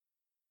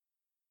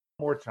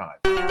more time.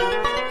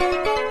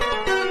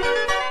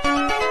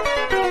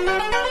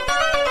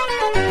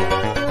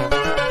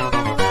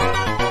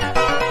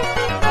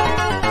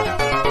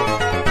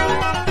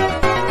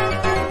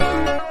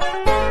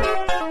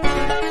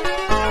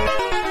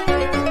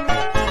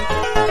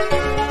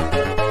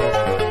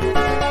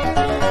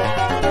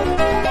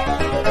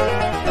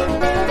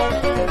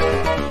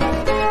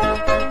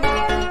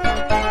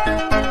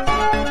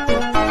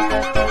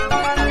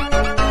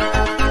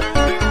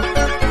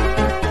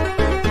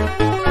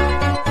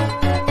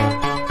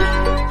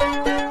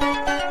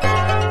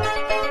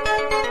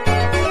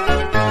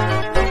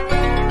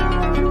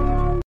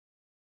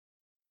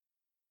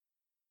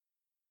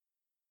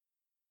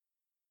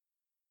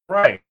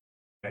 Right.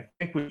 I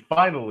think we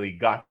finally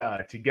got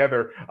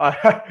together.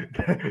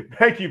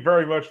 Thank you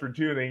very much for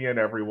tuning in,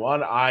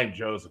 everyone. I'm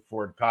Joseph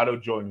Ford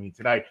Cotto. Joining me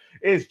tonight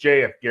is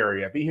JF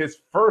Gariepi, his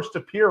first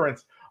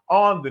appearance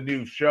on the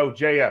new show.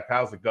 JF,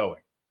 how's it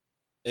going?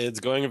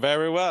 It's going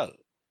very well.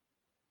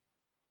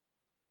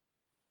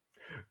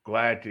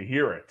 Glad to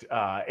hear it.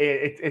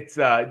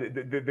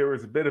 There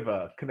was a bit of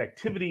a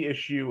connectivity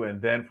issue,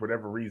 and then for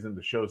whatever reason,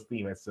 the show's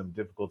theme has some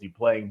difficulty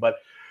playing. But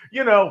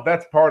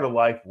that's part of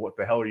life. What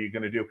the hell are you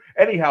going to do?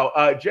 Anyhow,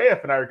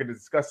 JF and I are going to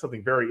discuss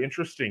something very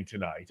interesting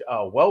tonight: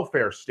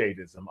 welfare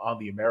statism on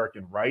the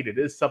American right. It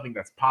is something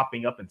that's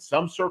popping up in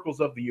some circles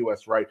of the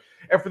U.S. right.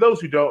 And for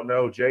those who don't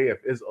know, JF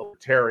is a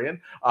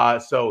libertarian,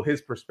 so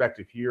his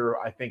perspective here,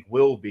 I think,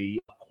 will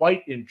be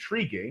quite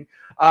intriguing.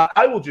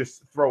 I will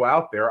just throw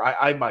out there,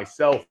 I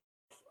myself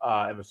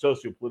am a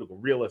socio-political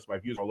realist. My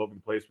views are all over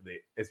the place.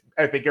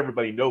 I think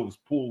everybody knows,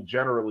 pull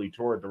generally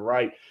toward the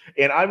right.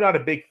 And I'm not a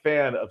big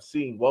fan of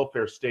seeing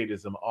welfare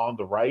statism on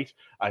the right.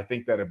 I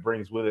think that it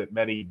brings with it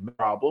many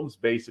problems,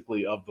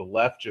 basically, of the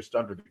left, just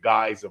under the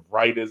guise of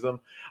rightism.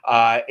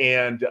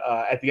 And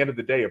at the end of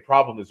the day, a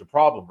problem is a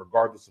problem,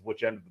 regardless of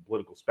which end of the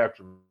political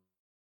spectrum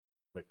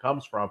it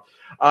comes from.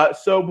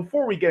 So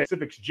before we get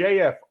specifics,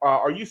 JF,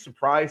 are you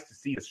surprised to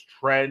see this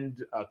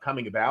trend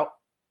coming about?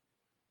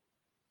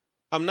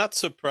 I'm not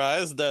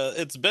surprised.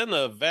 It's been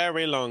a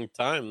very long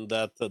time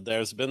that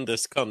there's been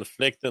this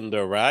conflict in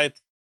the right,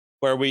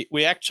 where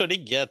we actually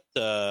get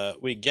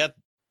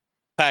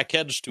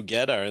packaged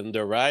together in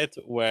the right,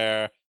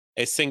 where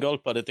a single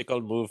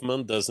political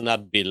movement does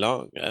not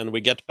belong, and we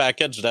get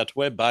packaged that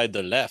way by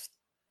the left.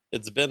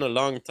 It's been a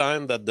long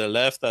time that the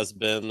left has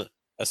been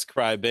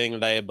ascribing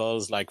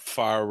labels like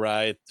far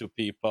right to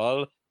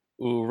people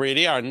who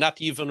really are not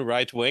even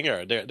right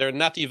winger. They're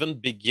not even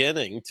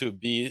beginning to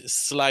be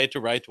slight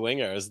right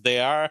wingers. They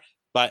are,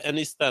 by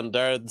any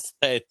standard,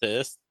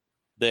 statists.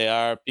 They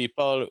are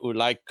people who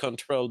like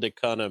controlled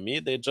economy.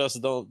 They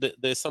just don't.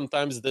 They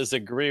sometimes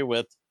disagree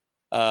with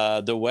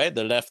the way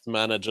the left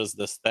manages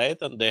the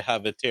state, and they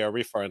have a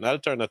theory for an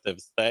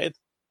alternative state,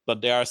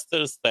 but they are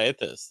still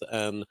statists.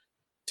 And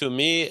to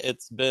me,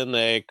 it's been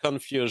a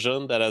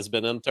confusion that has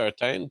been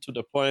entertained to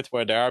the point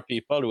where there are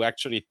people who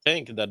actually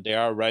think that they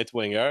are right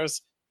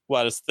wingers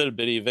while still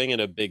believing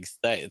in a big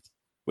state,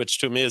 which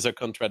to me is a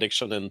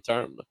contradiction in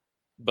term.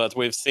 But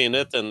we've seen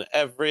it in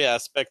every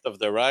aspect of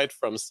the right,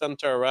 from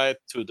center right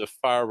to the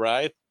far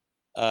right.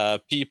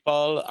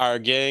 People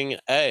arguing,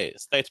 hey,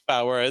 state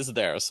power is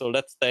there, so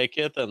let's take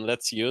it and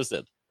let's use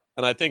it.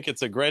 And I think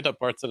it's a great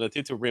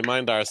opportunity to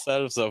remind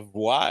ourselves of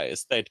why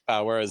state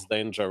power is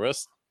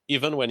dangerous,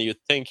 even when you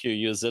think you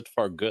use it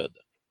for good.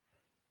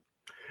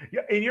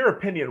 Yeah, in your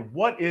opinion,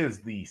 what is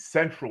the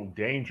central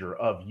danger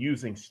of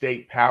using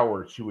state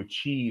power to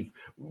achieve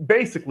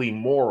basically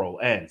moral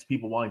ends?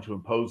 People wanting to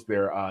impose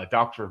their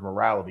doctrine of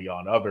morality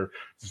on others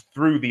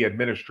through the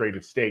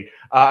administrative state.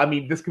 I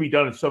mean, this can be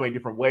done in so many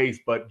different ways,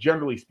 but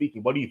generally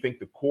speaking, what do you think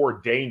the core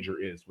danger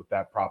is with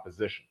that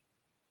proposition?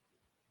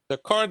 The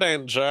core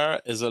danger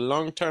is a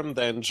long-term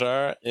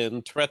danger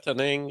in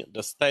threatening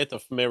the state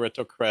of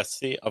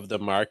meritocracy of the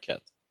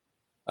market.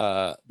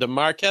 The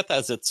market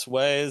has its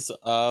ways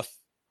of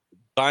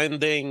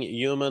binding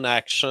human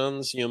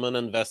actions, human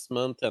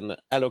investment, and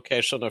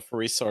allocation of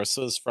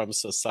resources from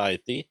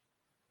society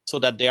so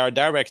that they are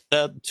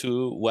directed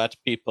to what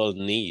people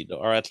need,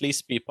 or at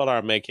least people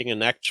are making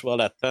an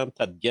actual attempt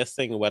at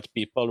guessing what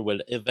people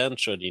will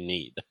eventually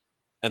need.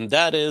 And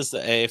that is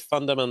a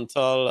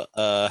fundamental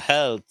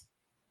health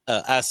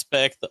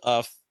aspect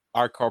of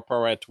our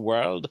corporate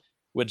world,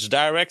 which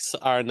directs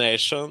our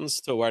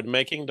nations toward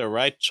making the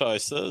right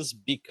choices,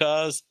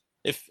 because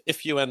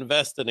if you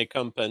invest in a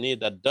company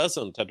that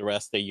doesn't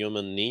address the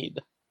human need,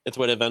 it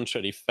will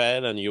eventually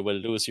fail and you will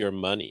lose your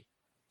money.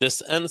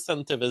 This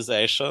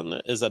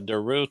incentivization is at the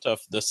root of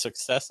the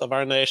success of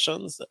our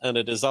nations, and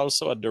it is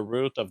also at the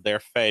root of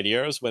their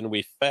failures when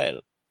we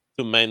fail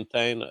to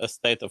maintain a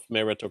state of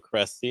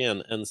meritocracy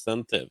and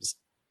incentives,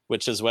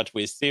 which is what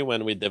we see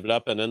when we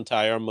develop an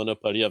entire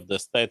monopoly of the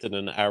state in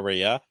an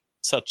area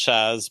such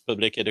as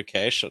public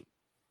education.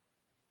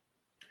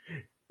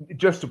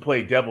 Just to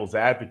play devil's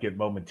advocate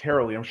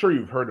momentarily, I'm sure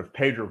you've heard of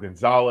Pedro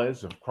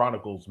Gonzalez of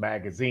Chronicles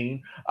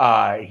Magazine.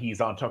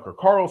 He's on Tucker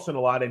Carlson a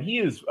lot, and he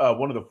is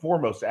one of the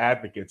foremost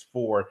advocates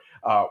for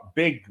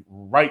big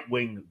right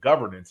wing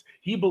governance.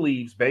 He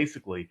believes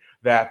basically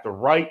that the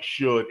right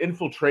should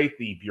infiltrate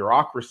the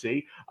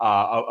bureaucracy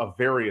of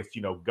various,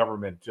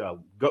 government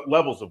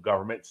levels of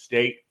government,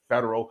 state,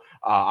 federal.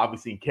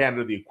 Obviously, in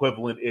Canada, the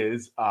equivalent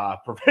is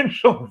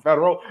provincial and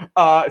federal.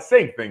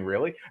 Same thing,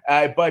 really.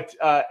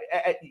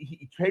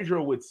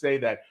 Pedro would say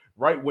that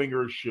right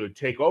wingers should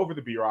take over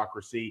the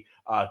bureaucracy,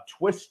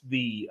 twist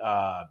the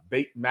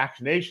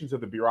machinations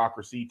of the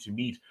bureaucracy to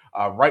meet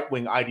right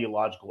wing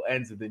ideological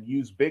ends, and then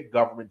use big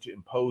government to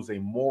impose a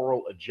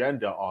moral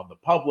agenda on the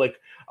public,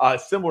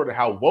 similar to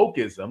how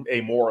wokeism,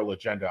 a moral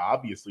agenda,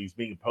 obviously, is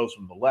being imposed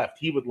from the left.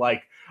 He would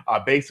like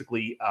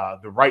basically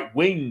the right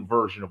wing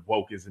version of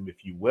wokeism,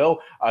 if you will,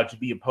 to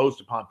be imposed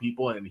upon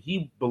people. And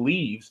he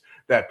believes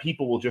that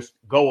people will just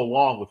go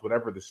along with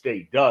whatever the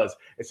state does.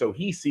 And so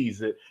he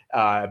sees it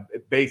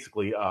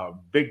basically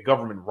big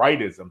government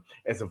rightism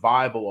as a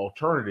viable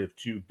alternative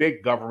to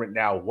big government,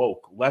 now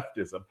woke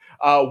leftism.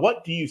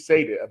 What do you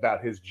say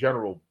about his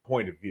general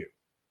point of view?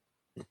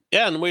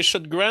 Yeah, and we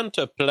should grant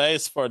a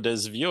place for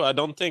this view. I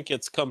don't think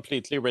it's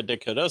completely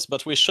ridiculous,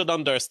 but we should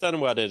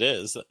understand what it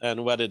is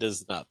and what it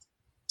is not.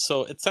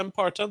 So it's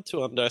important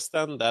to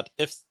understand that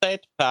if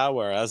state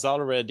power has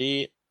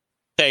already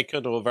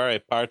taken over a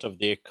part of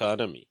the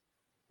economy,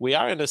 we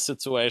are in a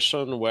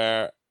situation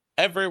where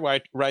every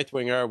right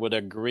winger would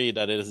agree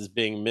that it is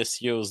being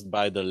misused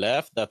by the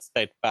left, that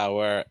state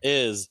power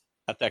is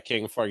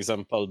attacking, for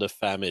example, the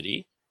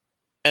family,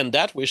 and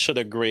that we should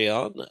agree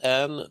on.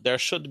 And there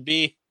should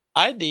be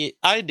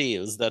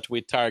ideals that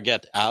we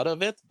target out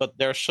of it, but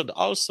there should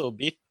also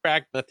be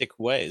pragmatic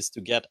ways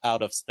to get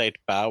out of state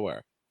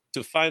power,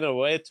 to find a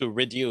way to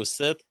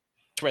reduce it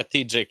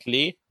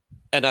strategically.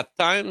 And at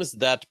times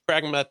that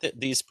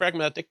these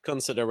pragmatic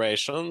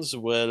considerations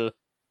will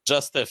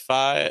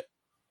justify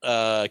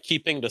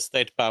keeping the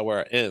state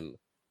power in.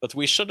 But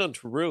we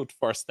shouldn't root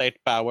for state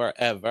power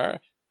ever,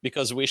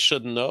 because we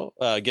should know,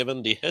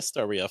 given the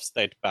history of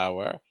state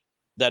power,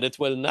 that it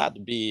will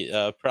not be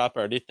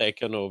properly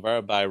taken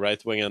over by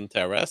right-wing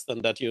interests,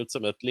 and that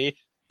ultimately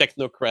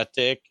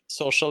technocratic,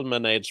 social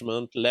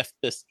management,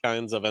 leftist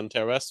kinds of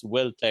interests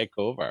will take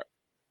over.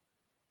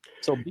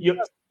 So because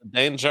of the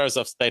dangers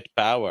of state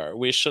power,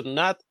 we should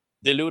not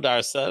delude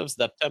ourselves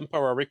that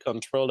temporary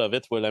control of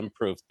it will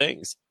improve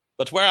things.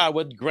 But where I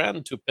would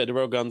grant to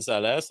Pedro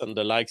Gonzalez and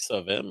the likes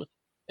of him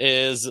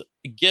is,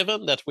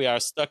 given that we are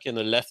stuck in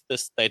a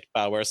leftist state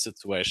power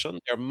situation,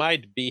 there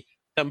might be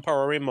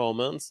temporary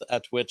moments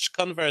at which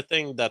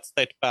converting that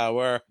state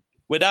power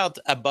without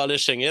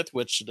abolishing it,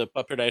 which the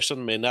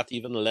population may not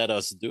even let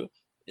us do,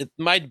 it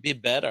might be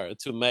better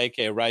to make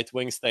a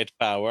right-wing state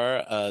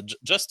power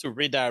just to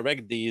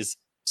redirect these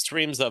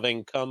streams of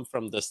income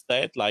from the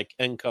state, like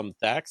income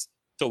tax,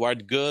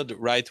 toward good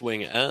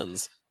right-wing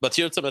ends. But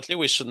ultimately,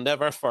 we should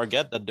never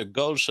forget that the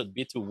goal should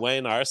be to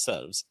wane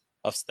ourselves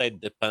of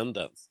state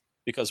dependence,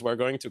 because we're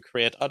going to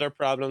create other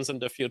problems in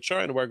the future,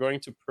 and we're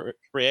going to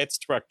create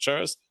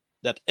structures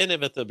that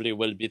inevitably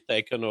will be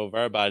taken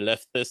over by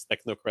leftist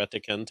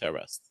technocratic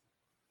interests.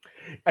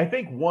 I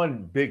think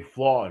one big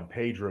flaw in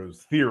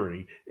Pedro's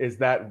theory is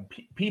that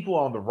people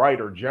on the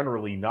right are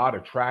generally not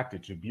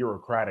attracted to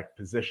bureaucratic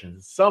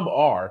positions. Some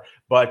are,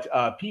 but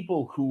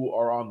people who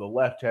are on the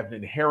left have an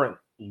inherent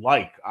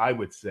like, I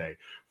would say,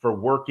 for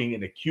working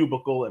in a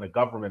cubicle in a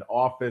government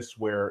office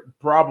where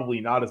probably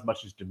not as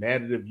much is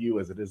demanded of you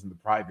as it is in the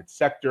private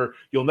sector.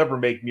 You'll never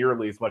make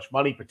nearly as much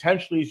money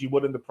potentially as you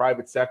would in the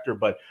private sector,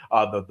 but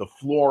the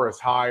floor is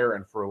higher.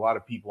 And for a lot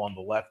of people on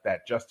the left,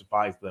 that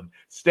justifies them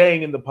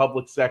staying in the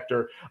public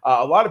sector.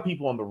 A lot of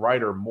people on the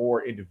right are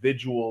more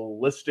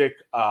individualistic,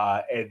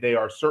 and they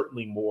are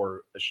certainly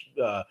more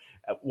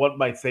one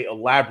might say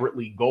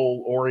elaborately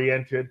goal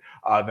oriented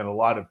than a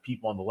lot of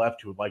people on the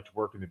left who would like to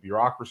work in the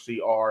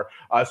bureaucracy are.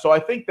 So I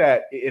think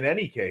that in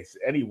any case,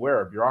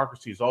 anywhere,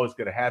 bureaucracy is always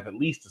going to have at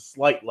least a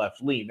slight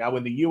left lean. Now,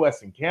 in the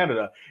US and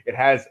Canada, it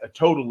has a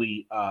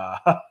totally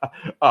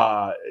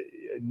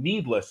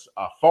needless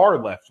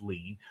far left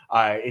lean.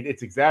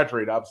 It's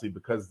exaggerated, obviously,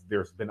 because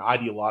there's been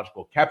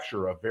ideological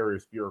capture of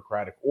various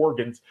bureaucratic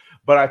organs.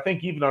 But I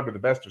think even under the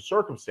best of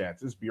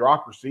circumstances,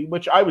 bureaucracy,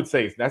 which I would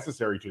say is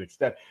necessary to an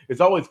extent,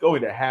 is always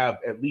going to have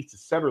at least a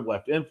center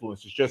left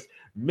influence. It's just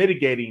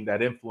mitigating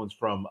that influence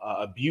from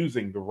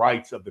abusing the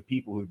rights of the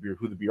people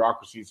who the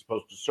bureaucracy is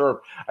supposed to serve.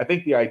 I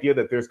think the idea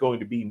that there's going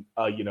to be,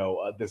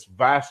 this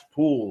vast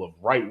pool of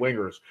right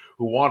wingers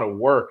who want to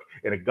work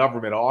in a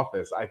government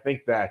office, I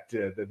think that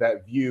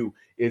that view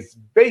is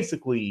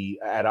basically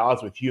at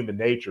odds with human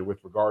nature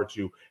with regard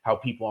to how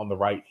people on the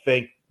right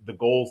think, the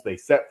goals they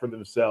set for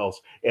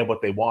themselves, and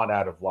what they want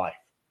out of life.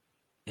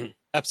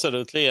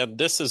 Absolutely, and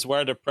this is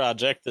where the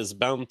project is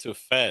bound to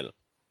fail.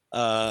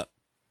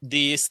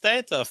 The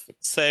state of,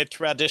 say,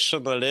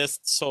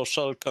 traditionalist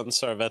social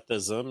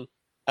conservatism,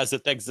 as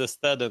it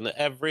existed in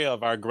every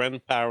of our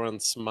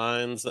grandparents'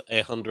 minds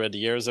 100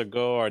 years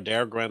ago, or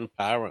their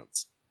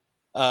grandparents,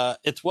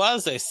 It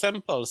was a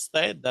simple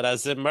state that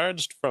has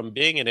emerged from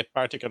being in a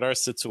particular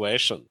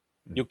situation.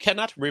 You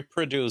cannot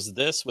reproduce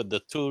this with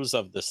the tools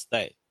of the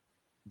state.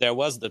 There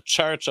was the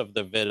church of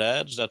the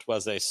village that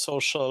was a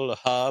social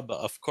hub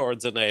of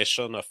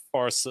coordination of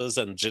forces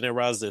and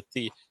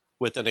generosity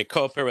within a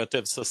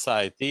cooperative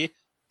society.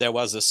 There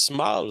was a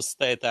small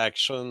state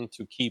action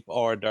to keep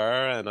order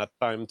and at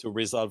times to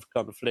resolve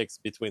conflicts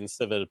between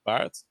civil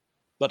parts.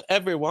 But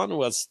everyone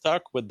was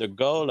stuck with the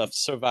goal of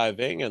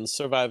surviving and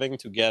surviving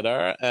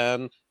together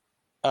and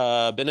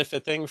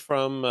benefiting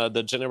from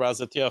the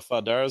generosity of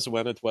others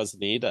when it was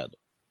needed.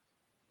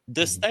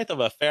 This Mhm. state of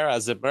affair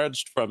has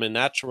emerged from a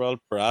natural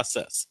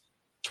process.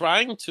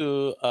 Trying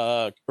to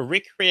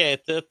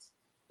recreate it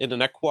in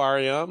an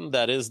aquarium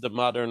that is the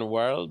modern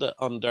world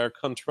under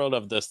control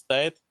of the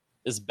state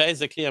is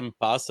basically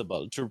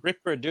impossible. To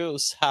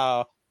reproduce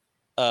how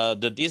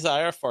the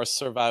desire for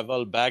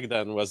survival back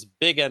then was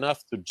big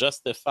enough to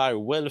justify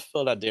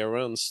willful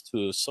adherence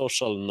to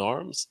social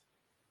norms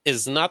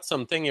is not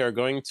something you're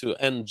going to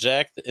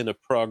inject in a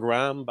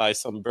program by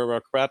some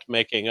bureaucrat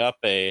making up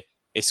a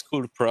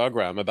school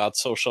program about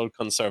social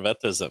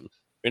conservatism.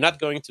 You're not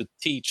going to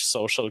teach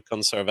social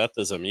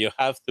conservatism. You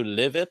have to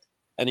live it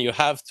and you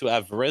have to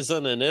have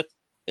risen in it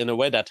in a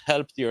way that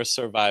helped your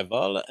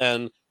survival.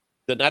 And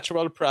the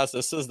natural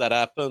processes that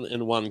happen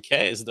in one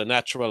case, the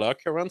natural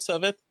occurrence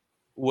of it,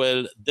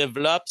 will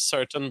develop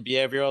certain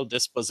behavioral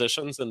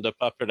dispositions in the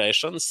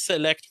population,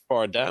 select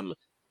for them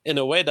in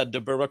a way that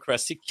the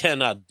bureaucracy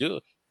cannot do.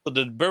 So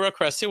the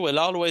bureaucracy will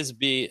always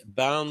be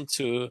bound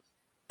to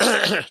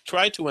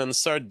try to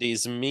insert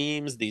these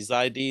memes, these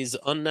ideas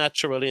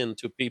unnaturally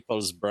into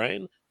people's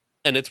brain,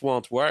 and it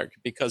won't work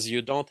because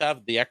you don't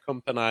have the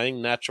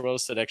accompanying natural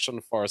selection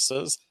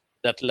forces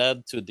that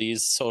led to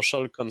these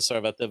social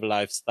conservative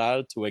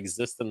lifestyle to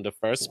exist in the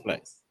first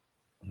place.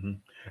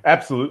 Mhm.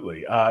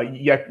 Absolutely.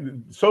 Yet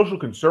social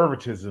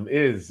conservatism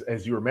is,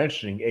 as you were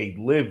mentioning, a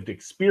lived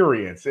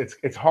experience.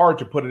 It's hard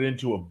to put it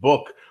into a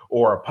book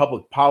or a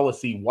public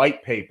policy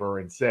white paper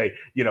and say,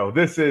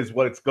 this is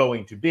what it's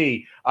going to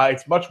be.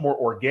 It's much more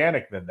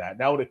organic than that.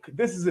 Now,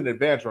 this is an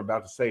advantage I'm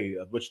about to say,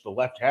 which the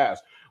left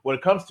has. When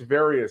it comes to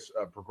various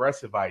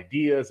progressive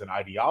ideas and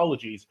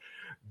ideologies,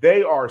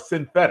 they are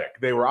synthetic.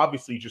 They were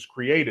obviously just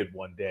created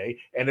one day.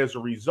 And as a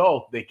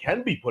result, they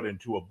can be put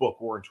into a book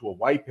or into a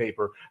white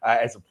paper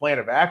as a plan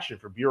of action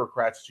for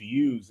bureaucrats to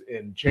use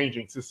in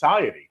changing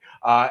society.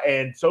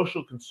 And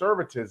social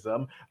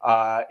conservatism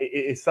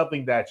is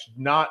something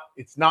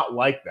it's not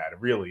like that. It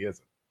really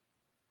isn't.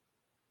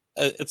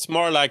 It's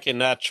more like a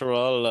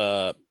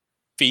natural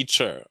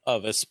feature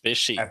of a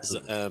species.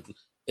 Absolutely.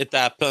 It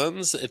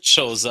happens, it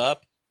shows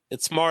up.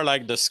 It's more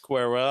like the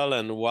squirrel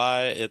and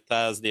why it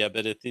has the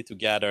ability to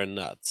gather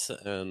nuts.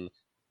 And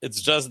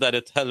it's just that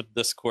it helped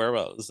the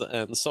squirrels.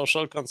 And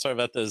social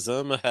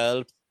conservatism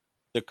helped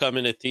the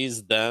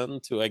communities then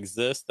to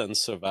exist and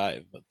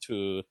survive,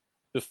 to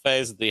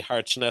face the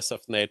harshness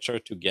of nature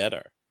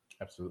together.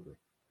 Absolutely.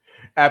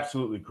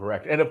 Absolutely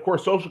correct. And of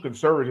course, social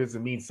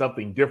conservatism means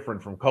something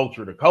different from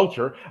culture to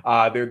culture.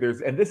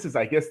 And this is,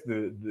 I guess,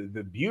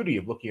 the beauty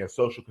of looking at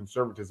social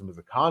conservatism as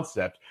a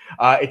concept.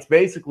 It's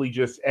basically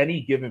just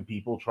any given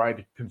people trying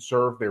to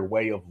conserve their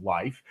way of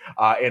life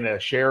in a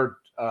shared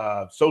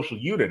social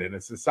unit in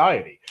a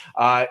society.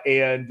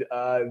 And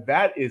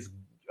that is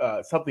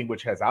something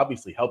which has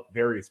obviously helped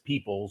various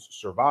peoples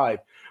survive.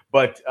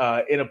 But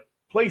in a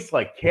place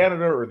like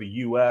Canada or the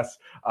US,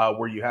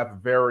 where you have a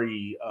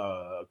very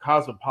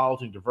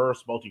cosmopolitan,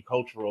 diverse,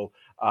 multicultural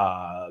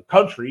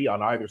country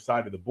on either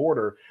side of the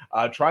border,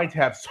 trying to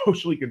have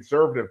socially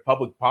conservative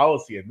public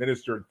policy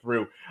administered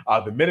through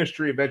the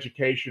Ministry of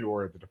Education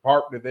or the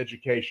Department of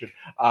Education.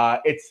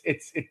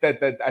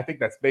 That I think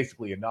that's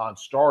basically a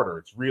non-starter.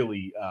 It's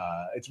really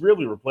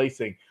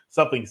replacing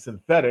something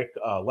synthetic,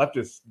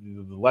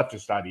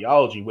 leftist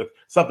ideology, with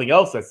something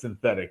else that's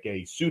synthetic,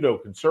 a pseudo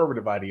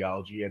conservative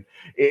ideology. And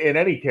in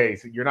any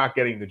case, you're not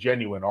getting the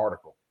genuine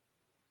article.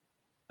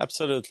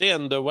 Absolutely,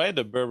 and the way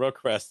the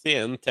bureaucracy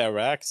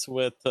interacts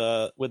with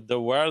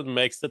the world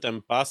makes it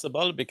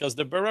impossible because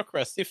the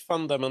bureaucracy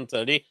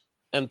fundamentally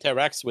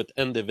interacts with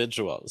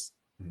individuals.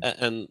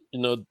 And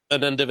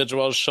an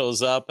individual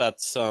shows up at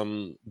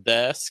some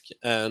desk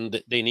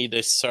and they need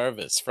a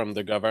service from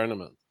the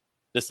government.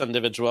 This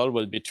individual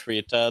will be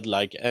treated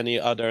like any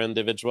other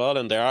individual,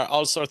 and there are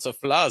all sorts of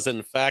laws,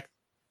 in fact,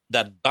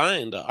 that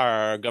bind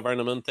our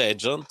government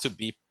agent to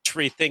be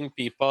treating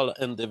people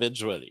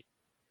individually.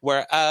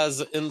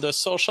 Whereas in the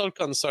social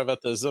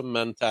conservatism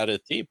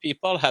mentality,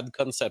 people had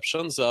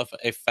conceptions of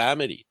a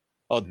family.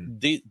 Oh,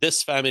 Mhm.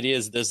 this family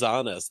is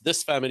dishonest.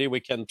 This family we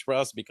can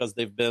trust because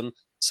they've been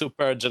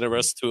super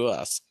generous to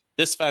us.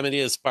 This family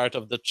is part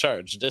of the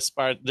church. This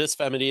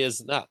family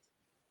is not.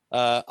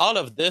 All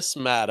of this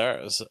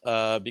matters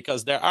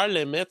because there are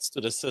limits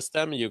to the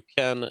system you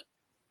can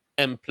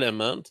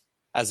implement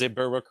as a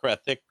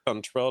bureaucratic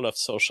control of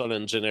social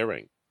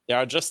engineering. There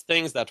are just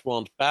things that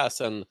won't pass,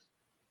 and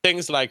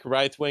things like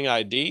right wing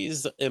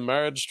IDs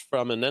emerged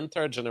from an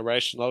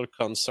intergenerational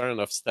concern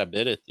of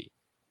stability.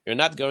 You're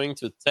not going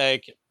to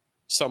take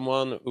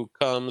someone who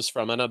comes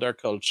from another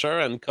culture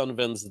and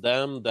convince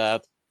them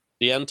that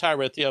the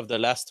entirety of the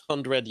last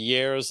 100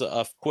 years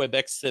of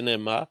Quebec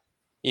cinema,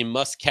 he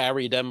must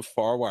carry them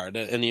forward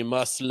and he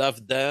must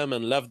love them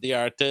and love the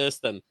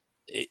artist, and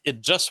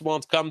it just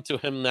won't come to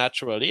him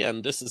naturally.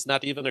 And this is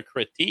not even a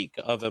critique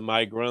of a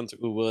migrant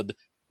who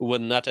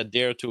would not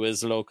adhere to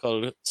his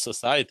local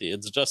society.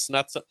 It's just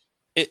not.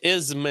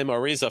 His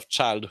memories of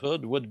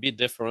childhood would be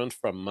different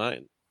from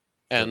mine.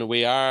 Sure. And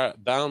we are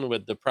bound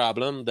with the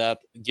problem that,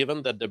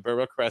 given that the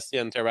bureaucracy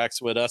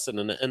interacts with us in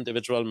an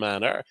individual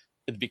manner,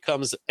 it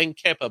becomes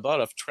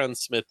incapable of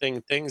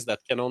transmitting things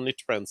that can only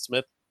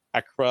transmit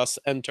across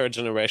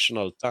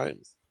intergenerational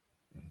times.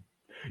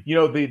 You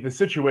know, the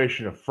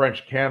situation of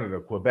French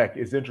Canada, Quebec,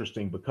 is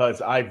interesting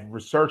because I've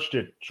researched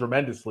it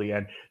tremendously,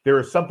 and there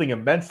is something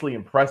immensely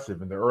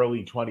impressive in the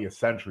early 20th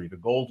century, the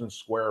Golden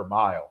Square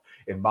Mile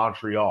in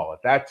Montreal.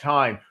 At that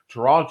time,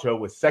 Toronto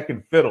was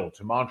second fiddle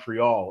to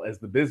Montreal as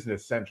the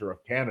business center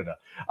of Canada.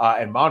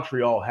 And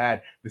Montreal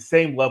had the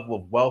same level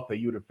of wealth that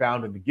you would have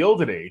found in the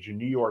Gilded Age in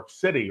New York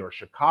City or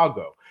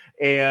Chicago.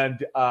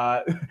 And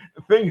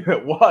the thing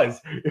that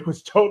it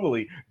was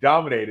totally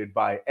dominated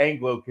by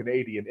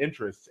Anglo-Canadian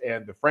interests,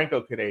 and the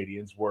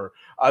Franco-Canadians were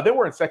they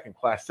weren't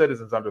second-class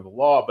citizens under the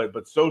law,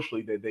 but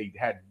socially they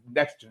had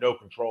next to no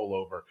control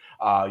over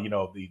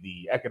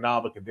the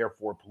economic and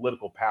therefore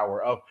political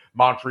power of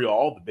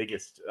Montreal, the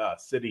biggest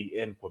city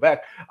in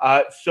Quebec.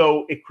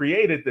 So it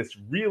created this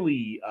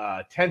really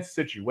tense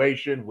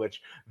situation,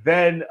 which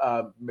then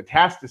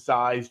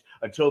metastasized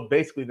until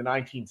basically the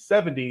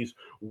 1970s,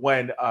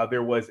 when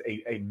there was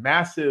a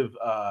massive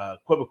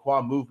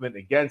Quebecois movement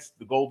against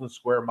the Golden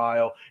Square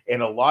Mile,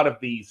 and a lot of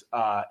these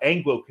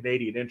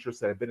Anglo-Canadian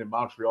interests that had been in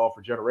Montreal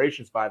for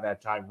generations by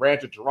that time ran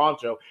to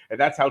Toronto, and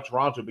that's how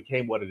Toronto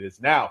became what it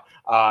is now.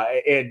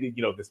 And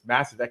this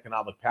massive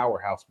economic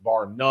powerhouse,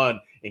 bar none,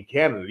 in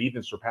Canada. It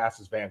even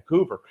surpasses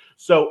Vancouver.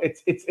 So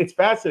it's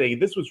fascinating.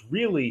 This was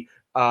really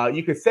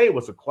you could say it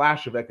was a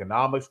clash of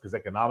economics, because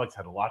economics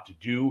had a lot to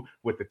do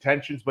with the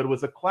tensions, but it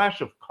was a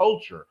clash of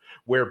culture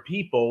where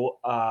people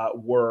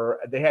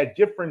they had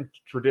different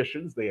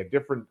traditions, they had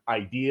different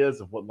ideas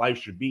of what life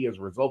should be as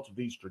a result of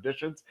these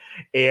traditions,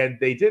 and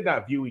they did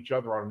not view each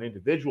other on an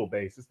individual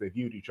basis. They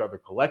viewed each other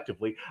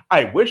collectively.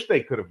 I wish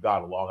they could have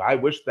got along. I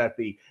wish that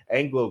the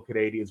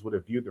Anglo-Canadians would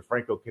have viewed the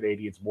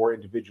Franco-Canadians more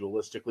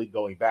individualistically,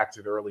 going back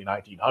to the early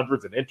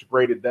 1900s, and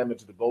integrated them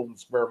into the Golden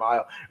Square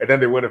Mile, and then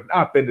there would have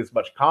not been as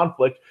much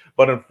conflict.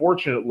 But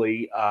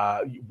unfortunately,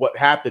 what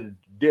happened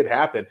did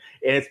happen,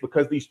 and it's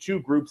because these two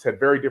groups had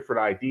very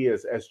different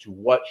ideas as to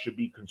what should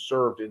be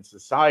conserved in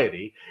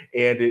society,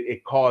 and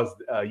it caused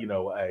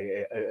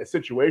a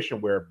situation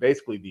where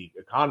basically the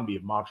economy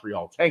of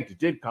Montreal tanked. It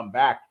did come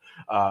back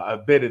a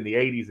bit in the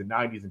 80s and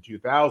 90s and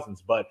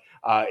 2000s, but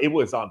it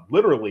was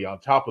literally on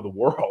top of the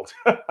world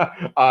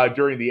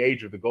during the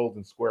age of the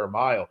Golden Square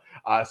Mile.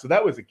 So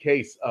that was a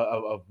case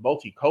of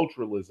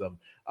multiculturalism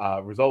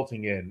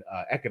resulting in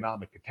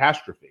economic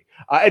catastrophe.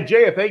 At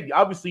JFA,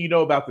 obviously, you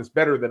know about this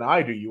better than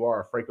I do. You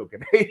are a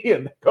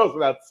Franco-Canadian. That goes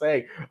without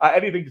saying.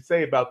 Anything to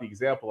say about the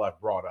example I've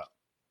brought up?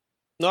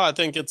 No, I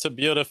think it's a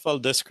beautiful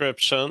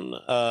description.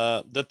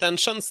 The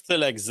tension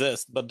still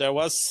exists, but there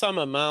was some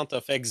amount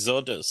of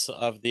exodus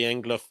of the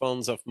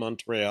Anglophones of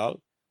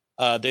Montreal.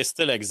 They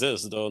still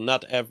exist, though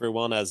not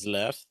everyone has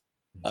left.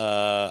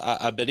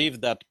 I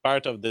believe that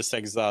part of this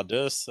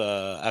exodus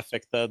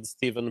affected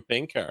Steven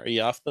Pinker. He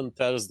often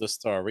tells the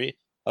story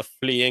of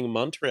fleeing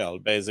Montreal,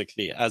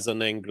 basically, as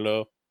an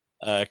Anglo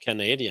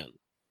Canadian.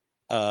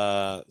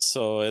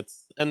 So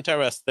it's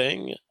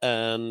interesting,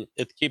 and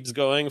it keeps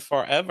going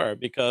forever,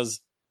 because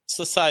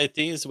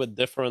societies with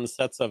different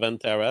sets of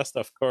interest,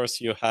 of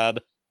course, you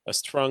had a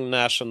strong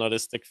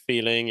nationalistic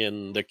feeling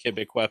in the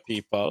Quebecois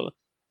people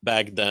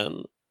back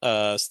then,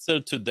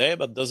 still today,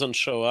 but doesn't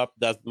show up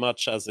that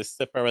much as a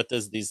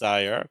separatist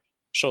desire,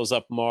 shows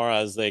up more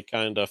as a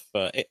kind of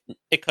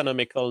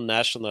economical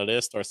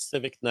nationalist or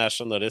civic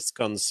nationalist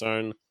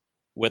concern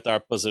with our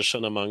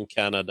position among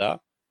Canada.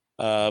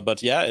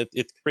 But yeah,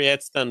 it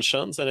creates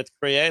tensions, and it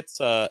creates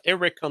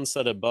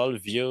irreconcilable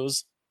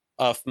views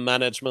of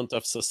management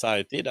of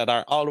society that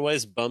are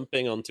always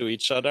bumping onto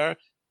each other.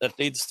 That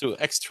leads to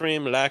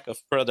extreme lack of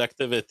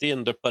productivity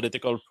in the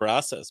political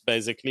process.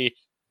 Basically,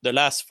 the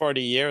last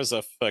 40 years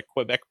of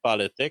Quebec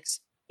politics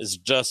is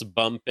just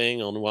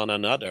bumping on one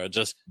another,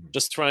 just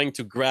trying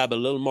to grab a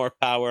little more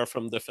power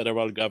from the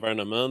federal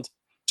government,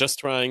 just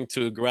trying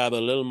to grab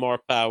a little more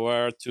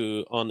power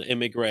on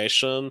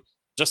immigration,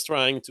 just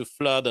trying to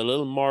flood a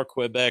little more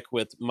Quebec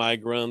with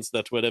migrants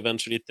that would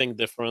eventually think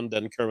different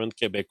than current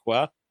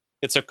Quebecois.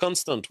 It's a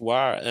constant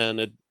war,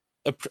 and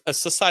a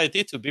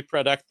society, to be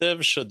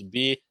productive, should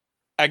be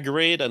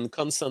agreed and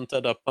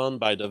consented upon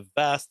by the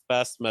vast,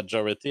 vast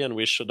majority, and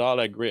we should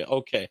all agree,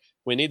 okay,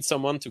 we need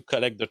someone to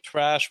collect the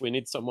trash, we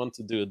need someone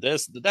to do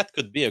this. That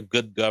could be a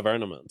good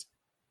government.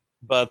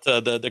 But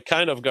the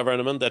kind of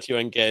government that you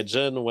engage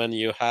in when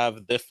you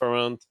have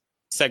different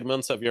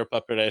segments of your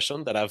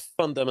population that have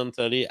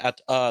fundamentally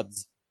at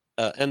odds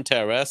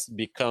interest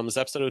becomes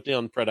absolutely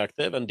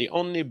unproductive, and the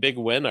only big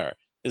winner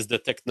is the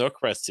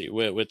technocracy,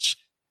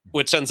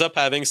 which ends up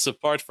having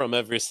support from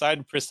every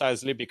side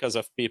precisely because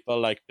of people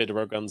like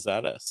Pedro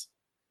Gonzalez.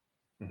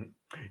 Mhm.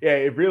 Yeah,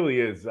 it really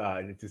is,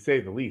 to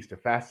say the least, a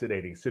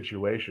fascinating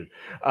situation.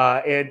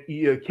 And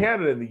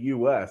Canada and the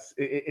U.S.,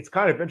 it's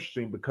kind of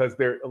interesting because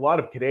there a lot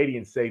of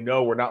Canadians say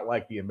no, we're not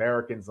like the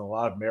Americans, and a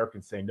lot of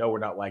Americans say no, we're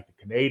not like the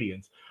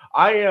Canadians.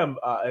 I am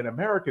an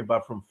American,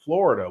 but from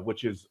Florida,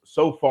 which is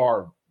so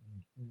far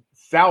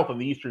south on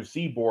the eastern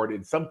seaboard.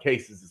 In some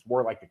cases, it's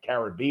more like the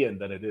Caribbean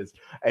than it is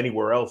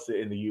anywhere else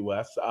in the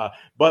U.S.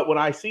 But when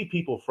I see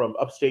people from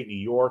upstate New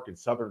York and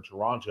southern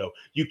Toronto,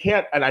 you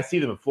can't, and I see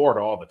them in Florida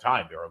all the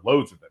time. There are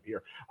loads of them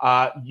here.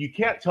 You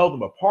can't tell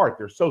them apart.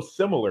 They're so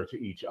similar to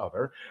each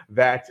other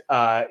that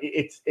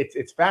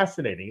it's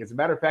fascinating. As a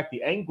matter of fact,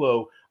 the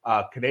Anglo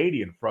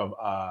Canadian from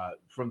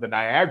the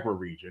Niagara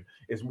region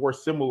is more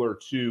similar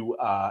to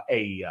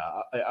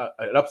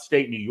an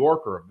upstate New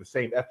Yorker of the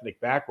same ethnic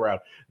background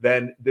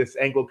than this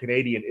Anglo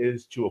Canadian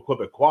is to a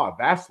Quebecois,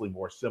 vastly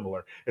more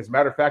similar. As a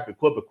matter of fact, the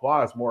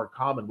Quebecois is more in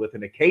common with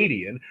an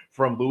Acadian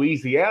from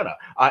Louisiana.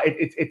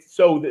 It's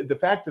so the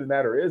fact of the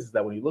matter is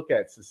that when you look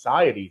at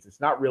societies,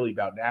 it's not really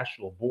about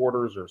national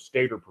borders or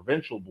state or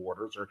provincial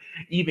borders or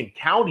even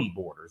county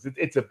borders.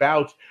 It's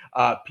about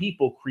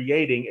people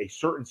creating a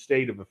certain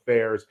state of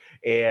affairs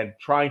and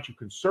trying to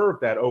conserve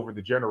that over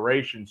the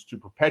generations to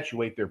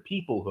perpetuate their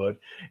peoplehood.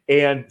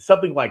 And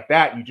something like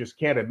that, you just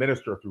can't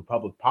administer through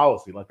public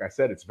policy. Like I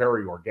said, it's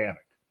very organic.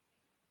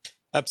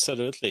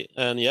 Absolutely.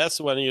 And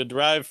yes, when you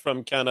drive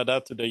from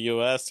Canada to the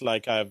US,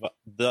 like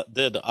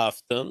did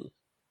often,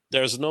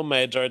 there's no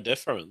major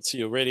difference.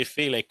 You really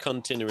feel a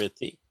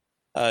continuity.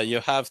 You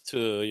have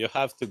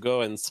to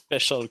go in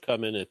special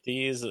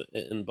communities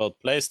in both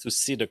places to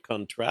see the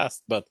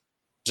contrast, but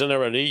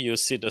generally you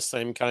see the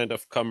same kind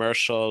of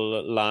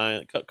commercial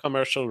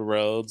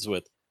roads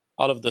with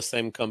all of the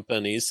same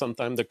companies.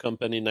 Sometimes the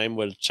company name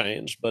will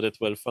change, but it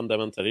will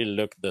fundamentally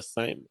look the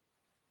same.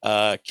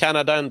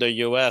 Canada and the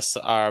US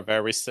are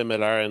very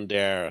similar in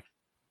their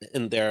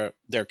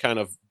kind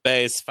of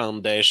base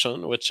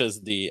foundation, which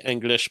is the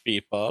English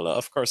people.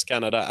 Of course,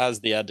 Canada has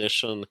the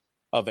addition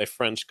of a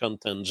French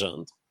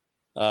contingent,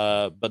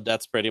 but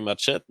that's pretty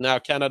much it. Now,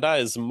 Canada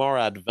is more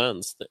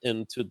advanced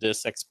into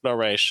this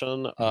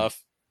exploration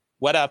of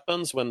what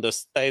happens when the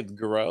state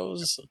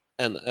grows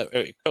and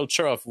a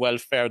culture of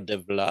welfare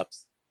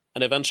develops.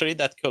 And eventually,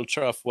 that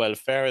culture of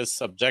welfare is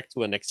subject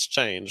to an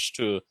exchange,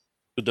 to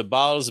the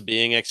balls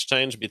being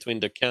exchanged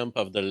between the camp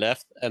of the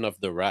left and of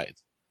the right.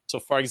 So,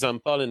 for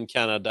example, in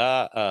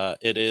Canada,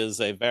 it is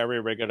a very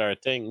regular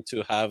thing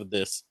to have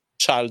this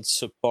child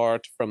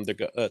support from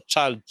the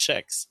child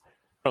checks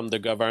from the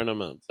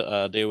government.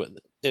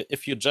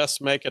 If you just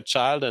make a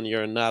child and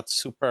you're not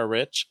super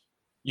rich,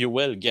 you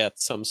will get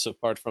some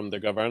support from the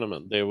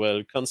government. They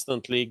will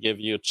constantly give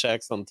you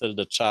checks until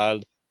the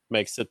child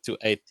makes it to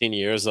 18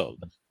 years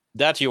old.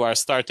 That you are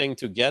starting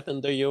to get in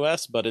the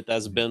US, but it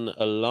has been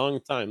a long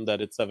time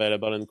that it's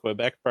available in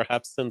Quebec,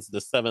 perhaps since the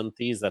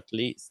 70s at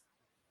least.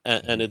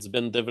 And it's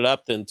been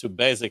developed into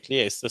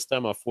basically a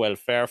system of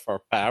welfare for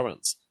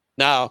parents.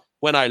 Now,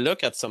 when I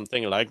look at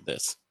something like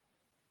this,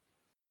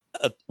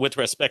 with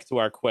respect to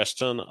our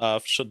question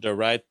of should the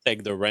right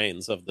take the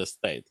reins of the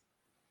state,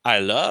 I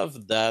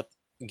love that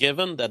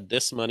given that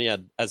this money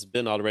has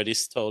been already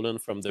stolen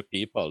from the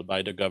people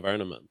by the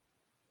government,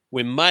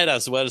 we might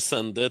as well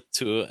send it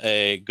to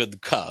a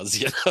good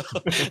cause,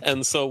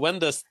 And so when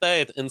the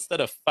state,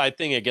 instead of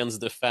fighting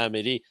against the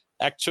family,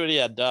 actually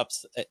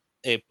adopts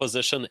a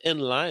position in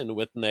line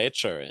with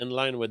nature, in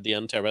line with the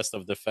interest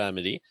of the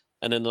family,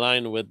 and in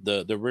line with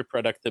the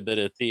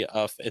reproducibility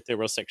of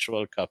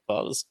heterosexual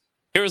couples,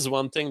 here's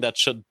one thing that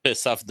should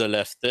piss off the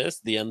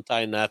leftist, the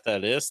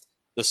anti-natalist,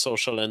 the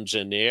social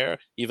engineer,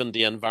 even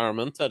the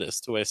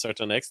environmentalist to a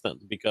certain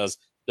extent, because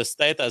the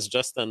state has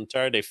just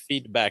entered a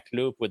feedback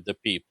loop with the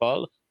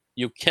people.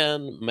 You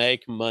can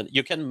make money,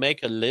 you can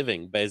make a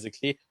living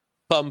basically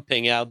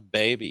pumping out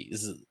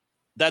babies.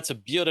 That's a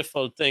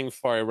beautiful thing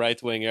for a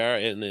right winger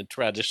and a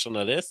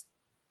traditionalist.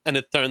 And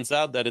it turns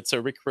out that it's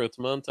a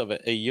recruitment of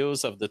a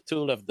use of the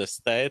tool of the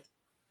state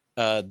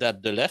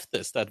that the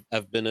leftists that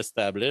have been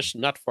established,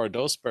 not for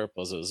those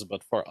purposes,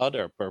 but for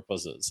other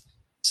purposes.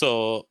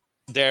 So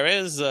there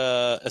is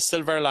a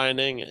silver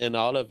lining in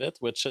all of it,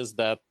 which is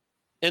that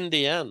in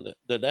the end,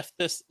 the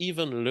leftists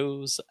even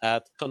lose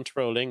at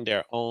controlling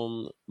their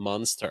own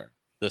monster,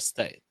 the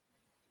state.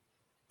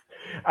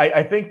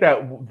 I think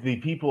that the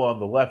people on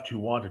the left who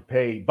want to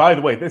pay, by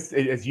the way, this,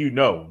 as you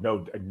know,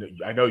 no,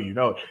 I know you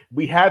know,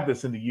 we had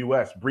this in the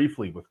US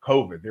briefly with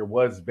COVID. There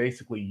was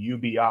basically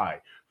UBI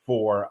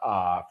for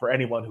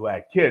anyone who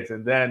had kids,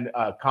 and then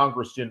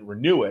Congress didn't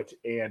renew it,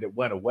 and it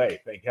went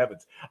away. Thank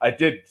heavens. It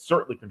did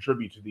certainly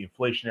contribute to the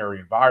inflationary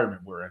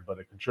environment we're in, but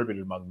it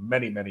contributed among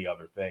many, many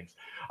other things.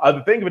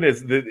 The thing of it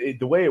is, the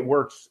way it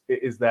works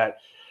is that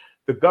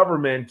the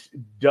government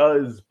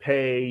does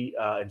pay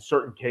in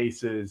certain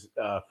cases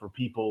for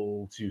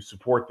people to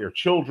support their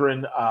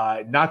children,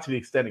 not to the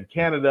extent in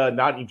Canada,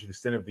 not even to the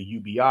extent of the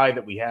UBI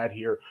that we had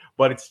here,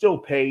 but it still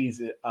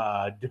pays,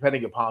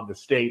 depending upon the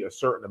state, a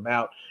certain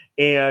amount.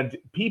 And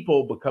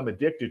people become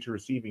addicted to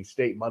receiving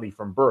state money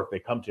from birth. They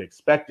come to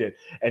expect it.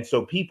 And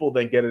so people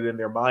then get it in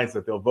their minds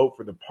that they'll vote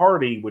for the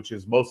party which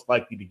is most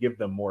likely to give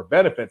them more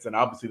benefits. And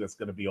obviously, that's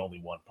going to be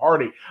only one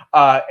party.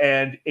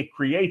 And it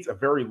creates a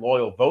very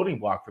loyal voting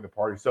bloc for the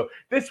party. So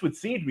this would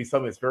seem to be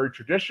something that's very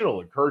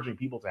traditional, encouraging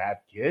people to have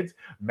kids,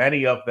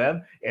 many of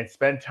them, and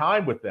spend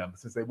time with them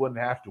since they wouldn't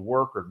have to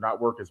work or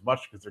not work as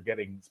much because they're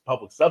getting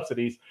public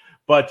subsidies.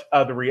 But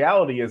the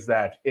reality is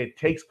that it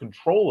takes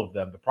control of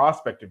them, the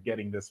prospect of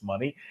getting this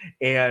money.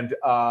 And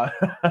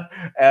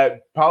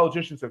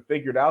politicians have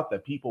figured out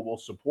that people will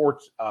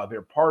support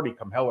their party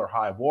come hell or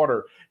high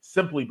water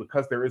simply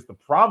because there is the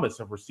promise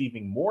of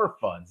receiving more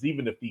funds,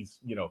 even if these,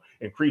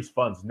 increased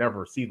funds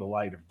never see the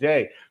light of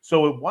day.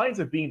 So it winds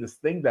up being this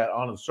thing that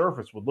on the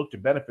surface would look to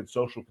benefit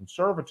social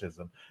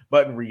conservatism,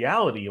 but in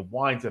reality, it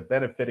winds up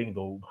benefiting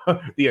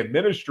the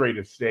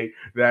administrative state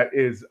that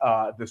is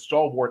the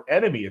stalwart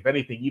enemy, if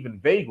anything, even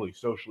vaguely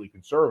socially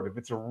conservative.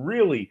 It's a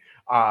really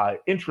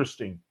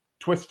interesting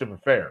twist of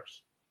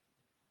affairs.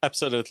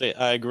 Absolutely.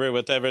 I agree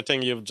with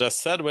everything you've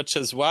just said, which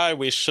is why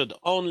we should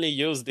only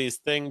use these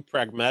things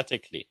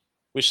pragmatically.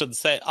 We should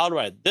say, all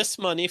right, this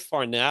money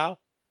for now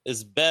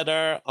is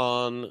better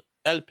on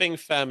helping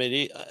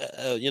family,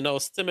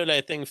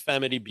 stimulating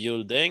family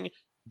building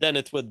than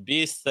it would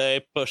be,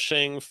 say,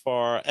 pushing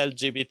for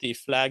LGBT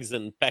flags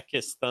in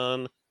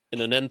Pakistan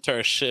in an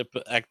internship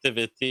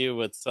activity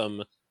with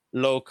some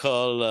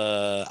local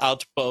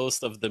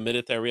outpost of the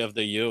military of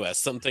the US,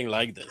 something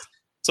like this.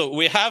 So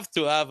we have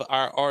to have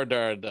our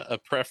ordered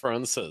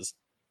preferences.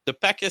 The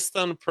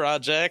Pakistan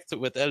project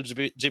with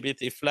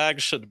LGBT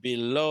flag should be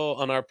low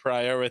on our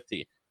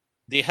priority.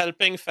 The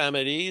helping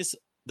families,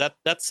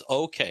 that's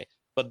okay.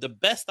 But the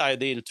best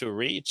ideal to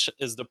reach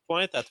is the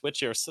point at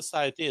which your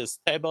society is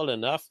stable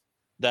enough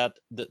that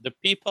the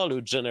people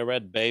who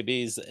generate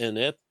babies in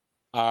it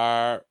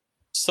are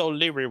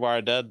solely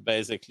rewarded,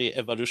 basically,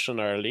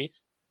 evolutionarily,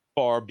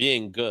 for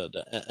being good.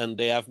 And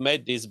they have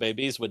made these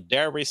babies with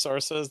their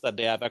resources that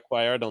they have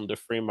acquired on the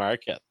free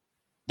market.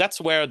 That's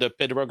where the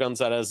Pedro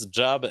Gonzalez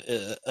job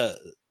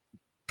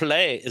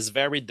play is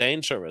very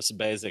dangerous,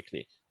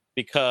 basically,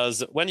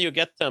 because when you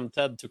get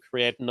tempted to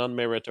create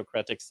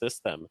non-meritocratic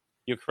system,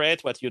 you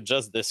create what you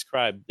just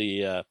described,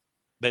 the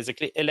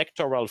basically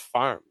electoral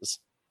farms,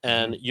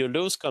 and you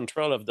lose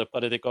control of the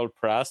political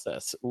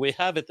process. We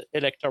have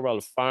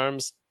electoral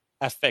farms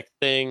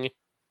affecting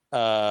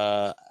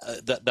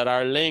that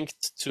are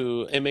linked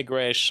to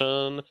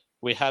immigration.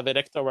 We have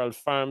electoral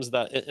farms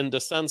that, in the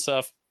sense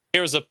of,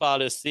 here's a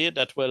policy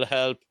that will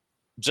help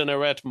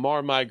generate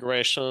more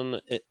migration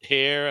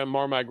here and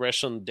more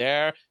migration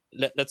there.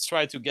 Let's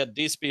try to get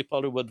these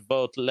people who would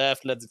vote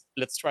left.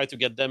 Let's try to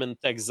get them in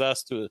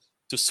Texas to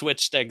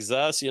switch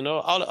Texas.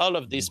 All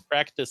of these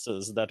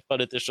practices that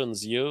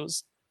politicians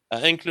use,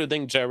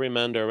 including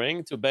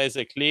gerrymandering, to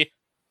basically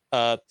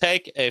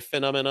take a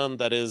phenomenon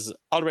that is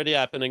already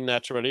happening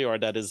naturally or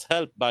that is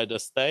helped by the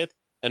state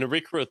and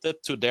recruit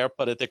it to their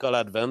political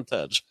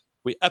advantage.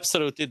 We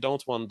absolutely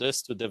don't want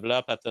this to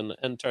develop at an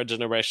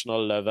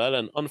intergenerational level.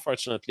 And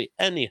unfortunately,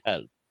 any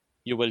help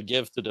you will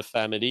give to the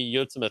family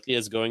ultimately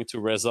is going to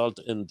result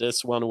in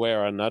this one way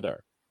or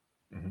another.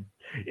 Mm-hmm.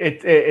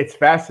 It's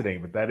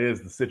fascinating, but that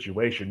is the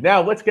situation.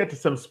 Now, let's get to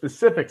some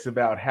specifics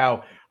about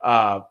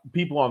how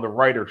people on the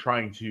right are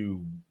trying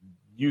to,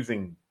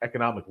 using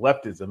economic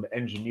leftism,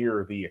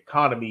 engineer the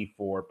economy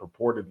for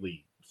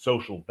purportedly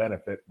social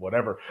benefit,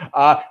 whatever.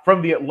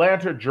 From the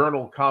Atlanta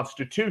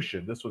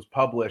Journal-Constitution, this was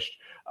published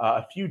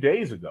a few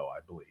days ago,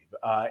 I believe,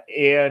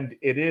 and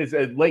it is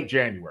late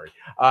January.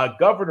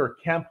 Governor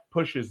Kemp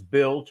pushes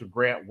bill to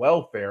grant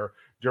welfare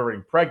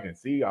during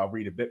pregnancy. I'll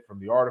read a bit from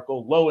the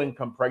article.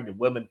 Low-income pregnant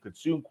women could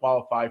soon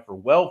qualify for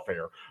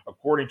welfare,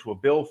 according to a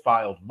bill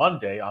filed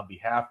Monday on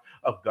behalf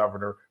of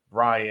Governor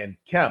Brian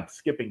Kemp.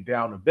 Skipping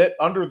down a bit,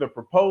 under the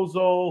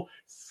proposal,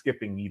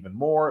 skipping even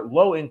more,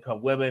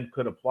 low-income women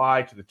could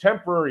apply to the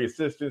Temporary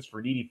Assistance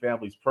for Needy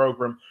Families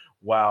program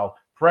while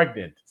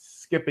pregnant.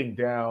 Skipping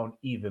down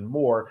even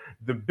more,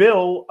 the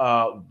bill,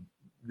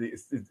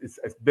 it's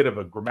a bit of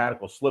a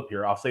grammatical slip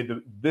here. I'll say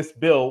that this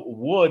bill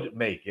would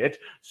make it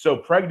so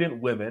pregnant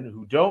women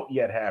who don't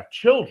yet have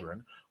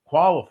children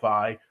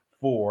qualify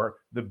for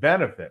the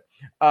benefit.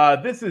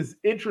 This is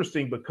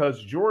interesting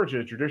because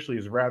Georgia traditionally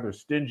is a rather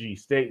stingy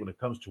state when it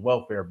comes to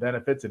welfare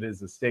benefits. It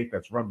is a state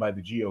that's run by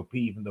the GOP,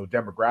 even though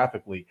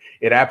demographically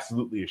it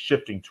absolutely is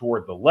shifting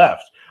toward the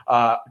left.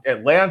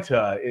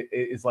 Atlanta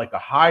is like a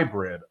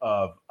hybrid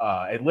of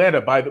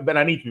Atlanta. But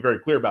I need to be very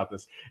clear about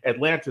this.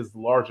 Atlanta is the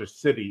largest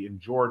city in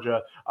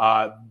Georgia.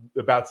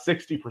 About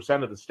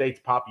 60% of the state's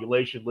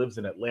population lives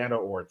in Atlanta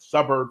or its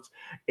suburbs.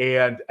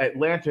 And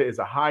Atlanta is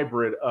a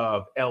hybrid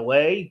of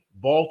LA,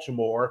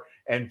 Baltimore,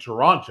 and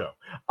Toronto.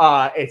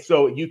 And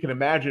so you can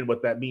imagine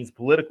what that means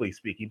politically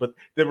speaking. But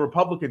the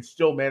Republicans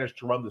still managed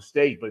to run the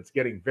state, but it's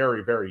getting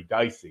very, very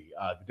dicey.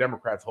 The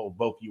Democrats hold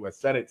both U.S.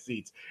 Senate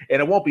seats,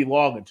 and it won't be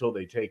long until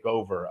they take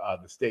over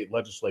the state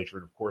legislature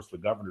and, of course, the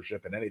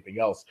governorship and anything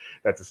else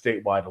that's a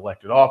statewide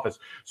elected office.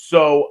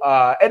 So,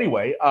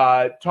 anyway,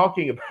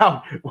 talking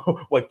about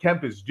what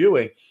Kemp is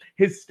doing,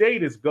 his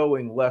state is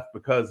going left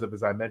because of,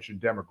 as I mentioned,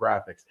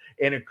 demographics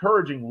and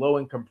encouraging low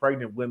income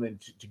pregnant women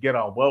to get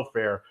on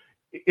welfare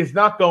is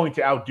not going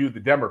to outdo the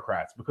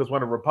Democrats, because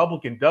when a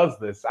Republican does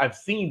this, I've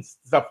seen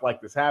stuff like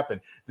this happen.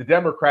 The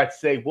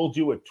Democrats say we'll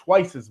do it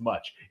twice as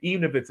much,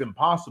 even if it's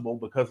impossible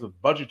because of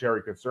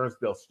budgetary concerns.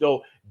 They'll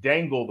still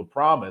dangle the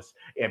promise,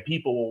 and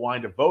people will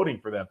wind up voting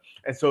for them.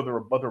 And so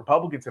what the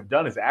Republicans have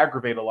done is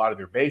aggravate a lot of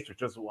their base, which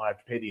doesn't want to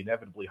have to pay the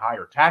inevitably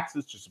higher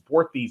taxes to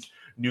support these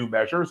new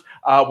measures,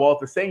 while at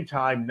the same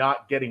time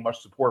not getting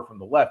much support from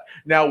the left.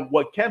 Now,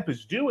 what Kemp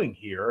is doing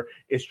here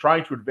is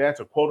trying to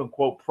advance a quote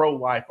unquote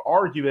pro-life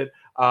argument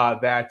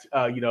that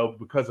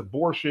because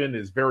abortion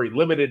is very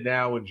limited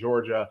now in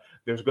Georgia,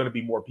 there's going to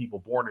be more people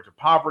born into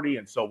poverty,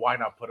 and so why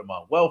not put them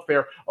on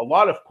welfare? A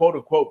lot of quote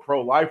unquote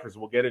pro-lifers,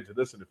 we'll get into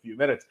this in a few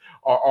minutes,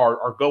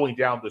 are going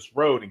down this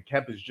road, and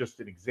Kemp is just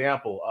an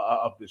example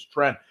of this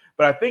trend.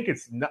 But I think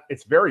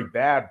it's very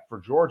bad for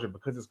Georgia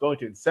because it's going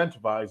to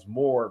incentivize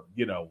more,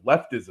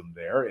 leftism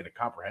there in a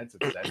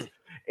comprehensive sense.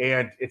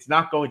 And it's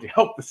not going to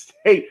help the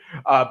state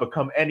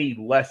become any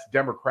less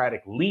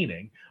Democratic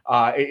leaning.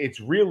 It's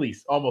really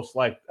almost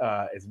like,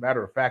 as a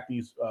matter of fact,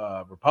 these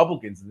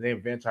Republicans, in the name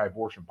of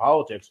anti-abortion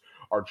politics,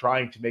 are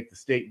trying to make the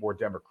state more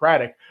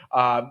Democratic.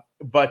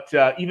 But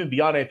even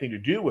beyond anything to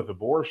do with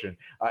abortion,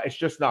 it's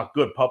just not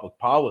good public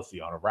policy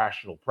on a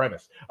rational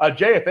premise.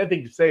 Jay, if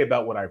anything to say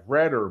about what I've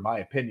read or my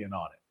opinion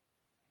on it?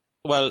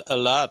 Well, a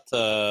lot.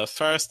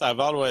 First, I've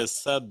always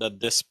said that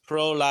this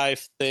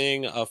pro-life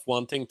thing of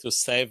wanting to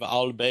save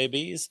all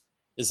babies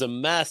is a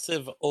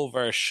massive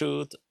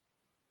overshoot,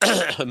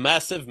 a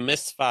massive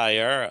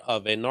misfire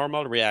of a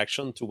normal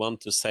reaction to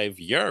want to save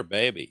your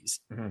babies.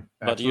 Mm-hmm.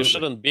 But you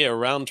shouldn't be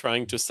around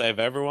trying to save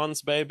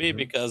everyone's baby, mm-hmm.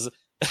 because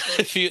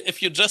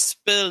if you just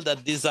spill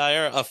that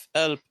desire of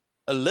help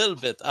a little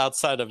bit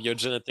outside of your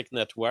genetic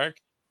network,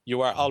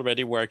 you are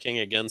already working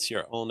against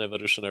your own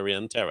evolutionary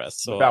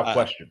interests. So, without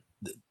question.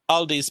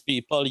 All these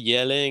people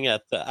yelling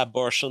at the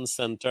abortion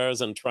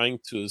centers and trying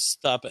to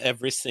stop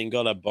every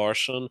single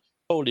abortion,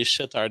 holy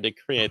shit, are they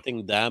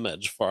creating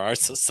damage for our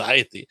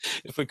society?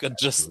 If we could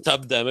just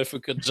stop them, if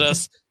we could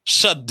just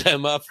shut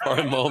them up for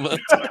a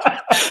moment,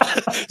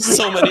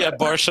 so many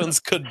abortions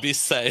could be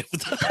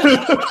saved.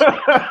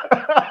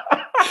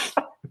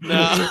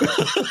 Now,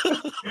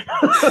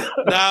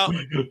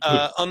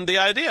 on the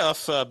idea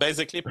of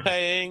basically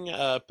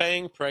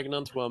paying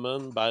pregnant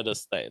women by the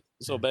state.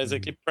 So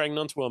basically,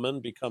 pregnant woman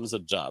becomes a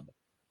job.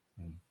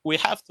 We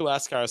have to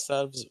ask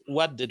ourselves,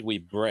 what did we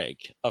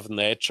break of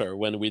nature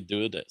when we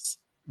do this?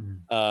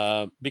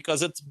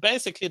 Because it's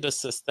basically the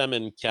system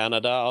in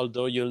Canada,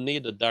 although you'll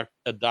need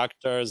a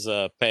doctor's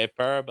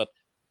paper, but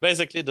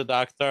basically the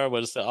doctor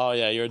will say, oh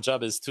yeah, your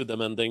job is too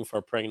demanding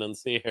for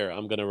pregnancy. Here,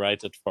 I'm going to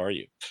write it for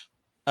you.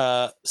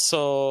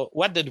 So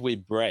what did we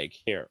break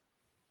here?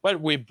 Well,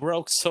 we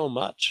broke so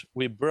much.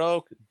 We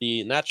broke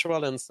the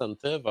natural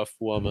incentive of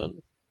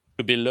women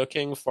to be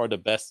looking for the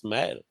best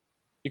male,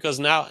 because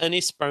now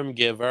any sperm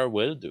giver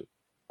will do,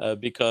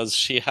 because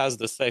she has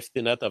the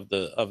safety net of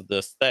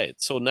the state.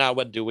 So now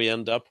what do we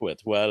end up with?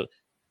 Well,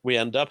 we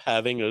end up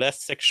having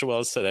less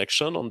sexual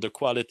selection on the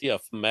quality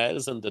of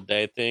males in the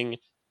dating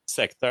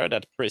sector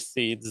that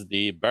precedes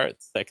the birth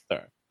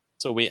sector.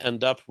 So we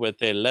end up with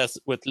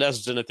less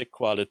genetic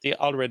quality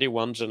already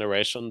one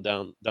generation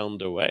down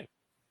the way,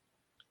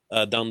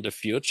 down the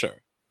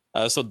future.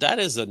 So that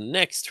is an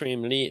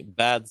extremely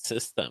bad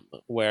system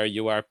where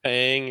you are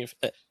paying.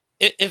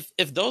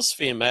 If those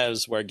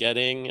females were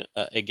getting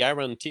a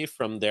guarantee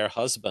from their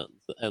husband,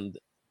 and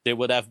they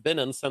would have been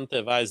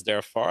incentivized,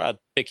 therefore, at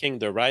picking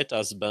the right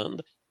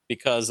husband,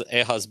 because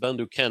a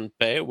husband who can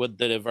pay would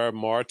deliver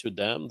more to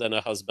them than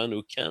a husband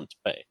who can't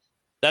pay.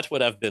 That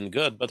would have been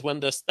good. But when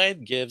the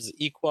state gives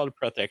equal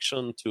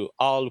protection to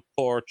all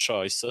poor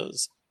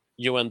choices,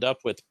 you end up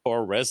with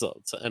poor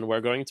results. And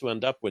we're going to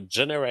end up with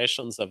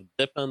generations of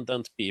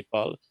dependent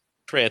people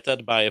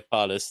created by a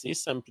policy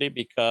simply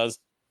because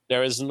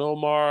there is no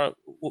more.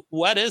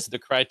 What is the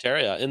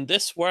criteria in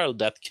this world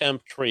that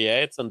Kemp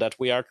creates and that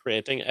we are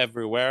creating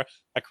everywhere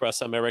across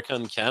America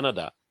and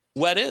Canada?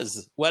 What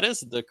is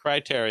the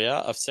criteria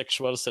of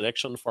sexual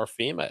selection for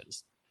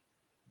females?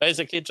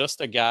 Basically,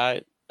 just a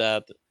guy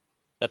that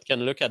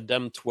can look at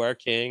them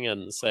twerking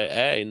and say,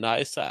 "Hey,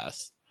 nice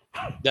ass."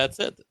 That's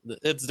it.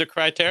 It's the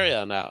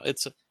criteria now.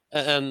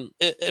 And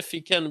if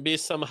he can be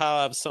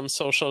somehow have some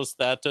social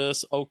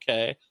status,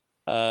 okay,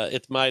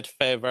 it might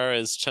favor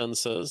his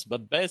chances.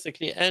 But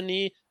basically,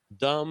 any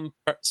dumb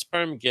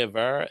sperm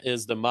giver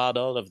is the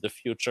model of the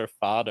future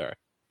father.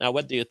 Now,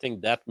 what do you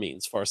think that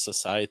means for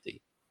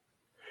society?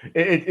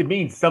 It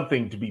means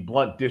something, to be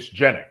blunt,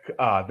 dysgenic.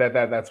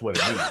 That's what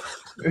it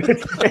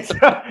means.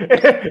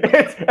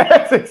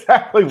 That's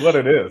exactly what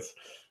it is.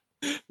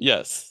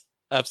 Yes,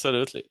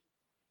 absolutely.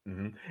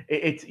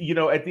 It's,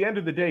 at the end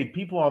of the day,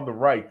 people on the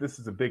right, this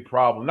is a big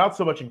problem. Not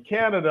so much in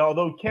Canada,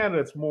 although in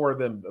Canada it's more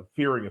than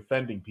fearing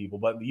offending people,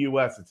 but in the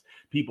U.S. it's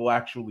people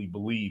actually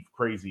believe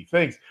crazy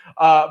things.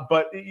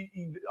 But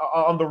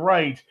on the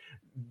right,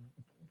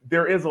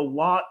 there is a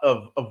lot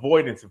of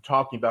avoidance of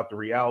talking about the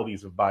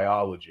realities of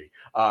biology.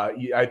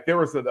 There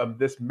was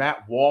this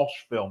Matt Walsh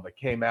film that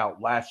came out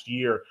last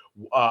year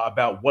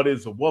about what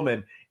is a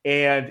woman,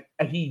 and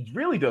he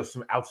really does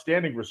some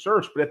outstanding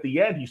research. But at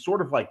the end, he sort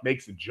of like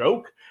makes a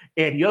joke,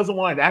 and he doesn't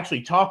want to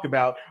actually talk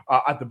about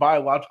at the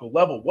biological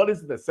level what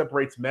is it that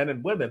separates men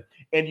and women.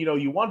 And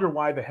you wonder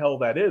why the hell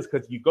that is,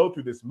 because you go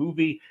through this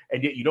movie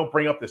and yet you don't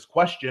bring up this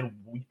question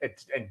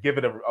and give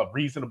it a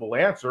reasonable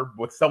answer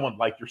with someone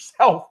like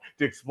yourself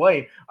to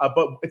explain.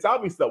 But it's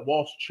obvious that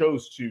Walsh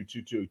chose to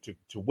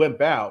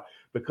wimp out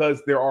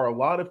because there are a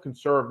lot of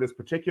conservatives,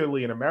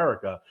 particularly in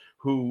America,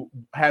 who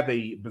have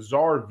a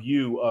bizarre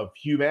view of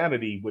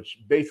humanity, which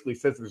basically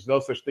says there's no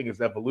such thing as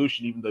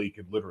evolution, even though you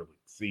can literally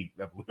see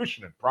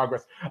evolution and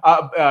progress.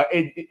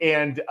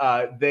 And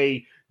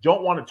they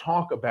don't want to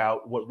talk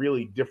about what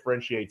really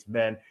differentiates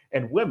men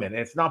and women.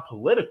 And it's not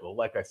political,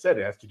 like I said,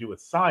 it has to do with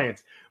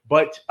science.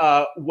 But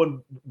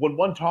when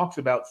one talks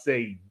about,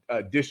 say,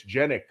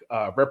 dysgenic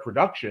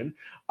reproduction,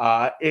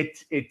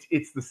 it's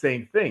the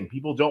same thing.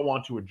 People don't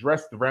want to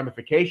address the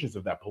ramifications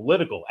of that,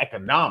 political,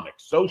 economic,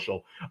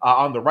 social.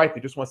 On the right, they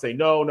just want to say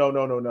no, no,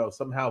 no, no, no.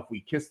 Somehow, if we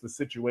kiss the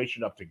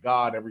situation up to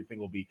God, everything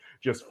will be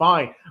just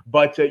fine.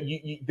 But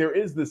there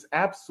is this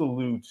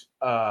absolute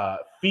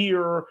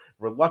fear,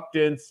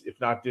 reluctance, if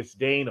not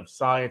disdain, of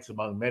science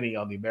among many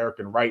on the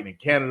American right and in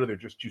Canada. They're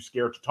just too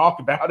scared to talk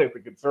about it. The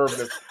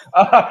conservatives,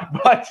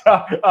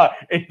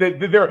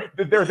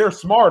 they're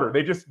smarter.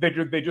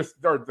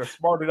 They're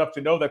smart enough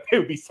to know that they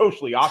would be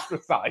socially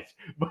ostracized.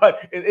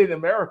 But in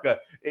America,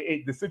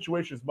 the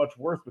situation is much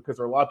worse because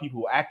there are a lot of people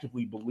who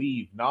actively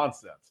believe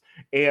nonsense.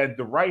 And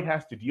the right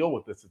has to deal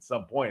with this at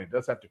some point. It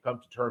does have to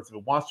come to terms if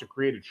it wants to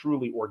create a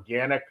truly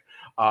organic,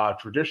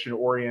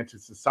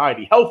 tradition-oriented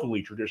society,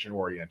 healthily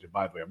tradition-oriented,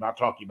 by the way. I'm not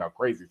talking about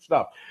crazy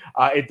stuff.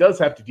 It does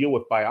have to deal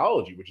with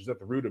biology, which is at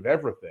the root of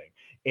everything.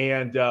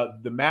 And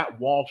the Matt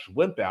Walsh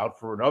wimp out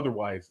for an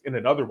otherwise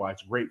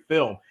great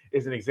film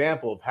is an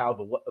example of how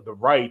the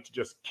right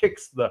just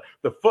kicks the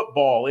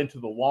football into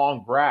the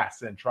long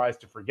grass and tries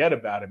to forget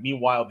about it.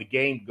 Meanwhile, the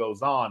game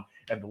goes on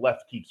and the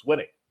left keeps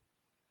winning.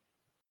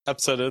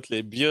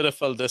 Absolutely.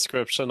 Beautiful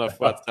description of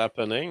what's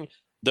happening.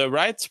 The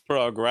rights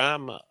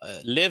program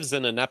lives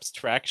in an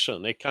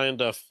abstraction, a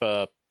kind of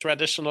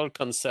traditional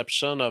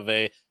conception of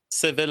a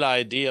civil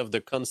idea of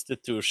the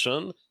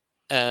Constitution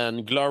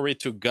and glory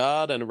to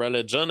God and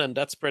religion, and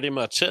that's pretty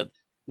much it.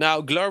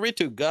 Now, glory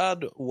to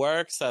God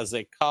works as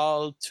a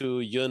call to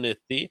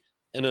unity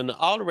in an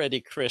already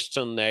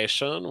Christian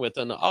nation with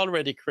an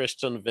already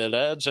Christian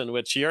village in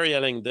which you're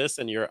yelling this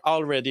in your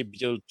already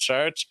built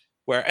church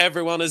where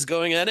everyone is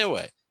going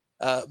anyway.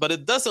 But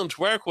it doesn't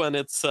work when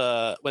it's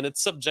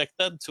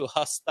subjected to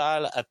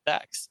hostile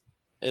attacks.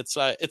 It's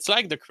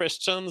like the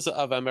Christians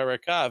of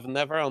America have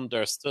never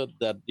understood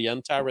that the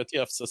entirety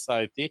of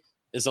society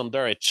is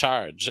under a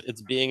charge.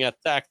 It's being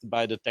attacked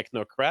by the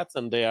technocrats,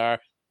 and they are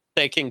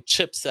taking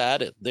chips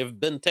at it. They've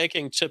been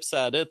taking chips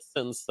at it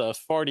since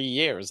 40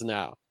 years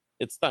now.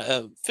 It's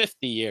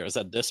 50 years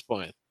at this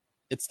point.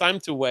 It's time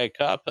to wake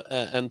up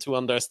and to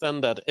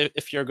understand that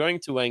if you're going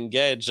to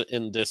engage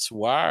in this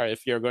war,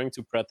 if you're going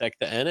to protect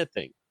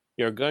anything,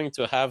 you're going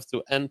to have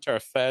to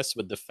interface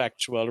with the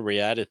factual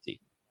reality.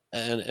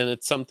 And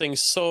it's something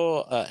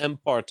so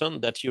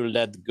important that you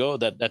let go,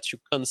 that you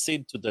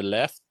concede to the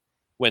left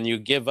when you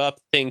give up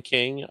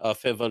thinking of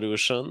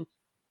evolution,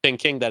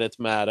 thinking that it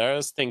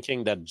matters,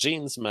 thinking that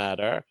genes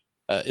matter.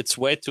 It's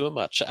way too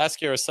much.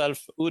 Ask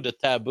yourself who the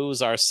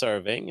taboos are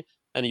serving,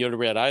 and you'll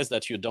realize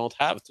that you don't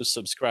have to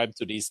subscribe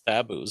to these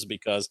taboos,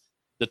 because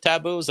the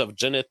taboos of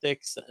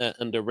genetics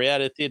and the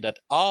reality that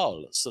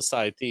all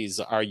societies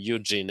are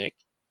eugenic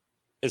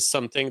is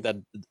something that,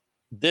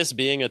 this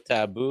being a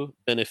taboo,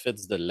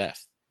 benefits the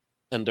left.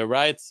 And the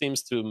right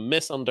seems to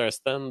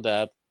misunderstand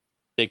that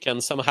they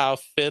can somehow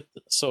fit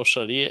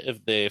socially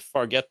if they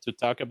forget to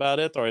talk about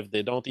it, or if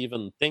they don't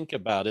even think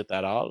about it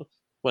at all,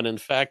 when in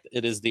fact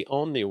it is the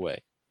only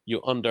way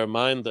you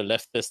undermine the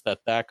leftist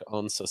attack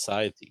on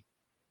society.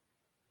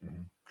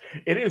 Mm-hmm.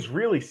 It is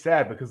really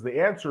sad because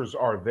the answers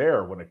are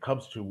there when it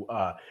comes to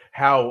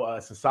how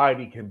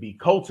society can be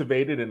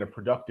cultivated in a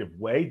productive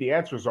way. The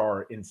answers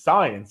are in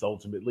science,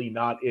 ultimately,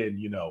 not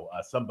in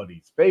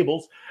somebody's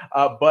fables.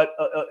 But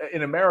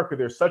in America,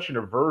 there's such an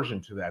aversion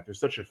to that. There's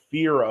such a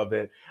fear of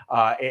it,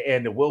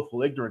 and the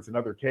willful ignorance in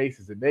other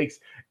cases. It makes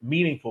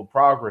meaningful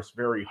progress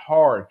very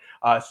hard.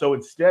 So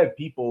instead,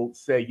 people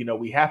say,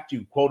 we have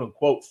to quote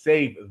unquote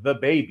save the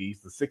babies,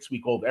 the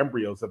 6-week-old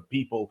embryos of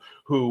people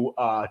who,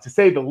 to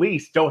say the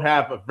least, don't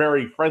have a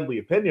very friendly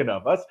opinion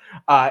of us,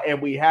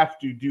 and we have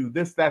to do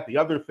this, that, the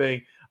other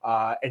thing.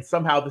 and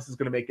somehow this is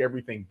going to make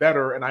everything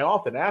better. And I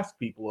often ask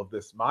people of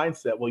this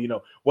mindset,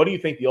 well, what do you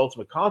think the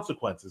ultimate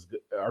consequences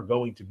are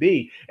going to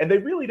be? And they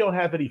really don't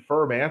have any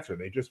firm answer.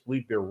 They just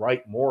believe they're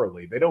right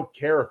morally. They don't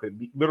care if it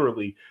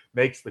literally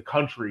makes the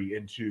country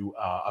into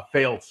a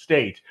failed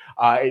state.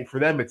 For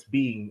them, it's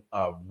being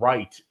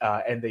right,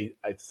 and they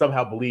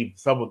somehow believe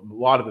a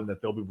lot of them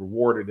that they'll be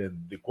rewarded in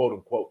the quote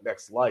unquote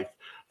next life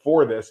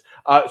for this.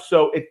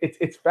 So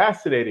it's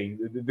fascinating.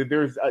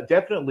 There's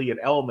definitely an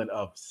element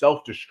of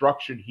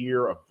self-destruction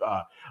here,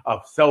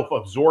 of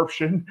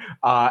self-absorption,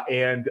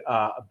 and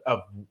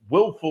of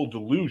willful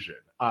delusion.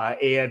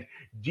 And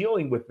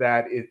dealing with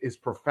that is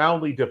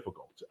profoundly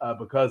difficult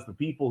because the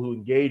people who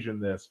engage in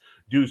this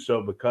do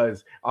so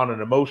because, on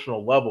an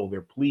emotional level,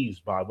 they're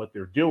pleased by what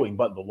they're doing.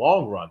 But in the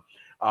long run,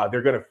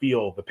 they're going to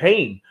feel the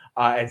pain.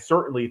 And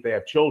certainly, if they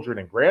have children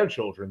and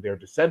grandchildren, their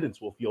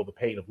descendants will feel the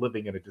pain of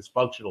living in a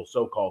dysfunctional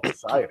so called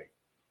society.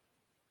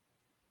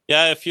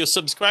 Yeah, if you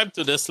subscribe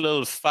to this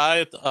little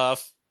fight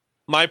of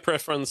my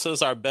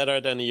preferences are better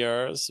than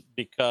yours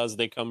because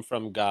they come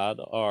from God,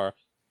 or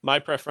my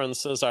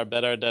preferences are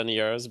better than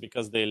yours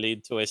because they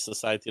lead to a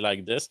society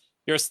like this,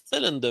 you're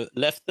still in the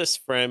leftist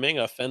framing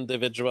of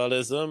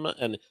individualism,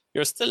 and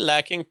you're still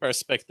lacking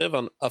perspective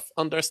of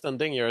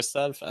understanding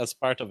yourself as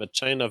part of a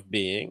chain of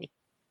being,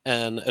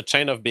 and a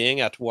chain of being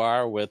at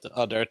war with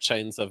other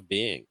chains of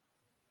being.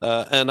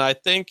 And I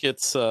think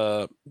it's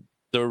the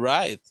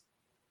right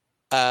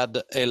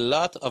had a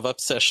lot of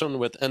obsession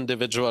with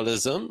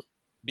individualism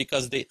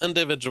because the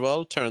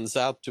individual turns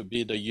out to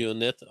be the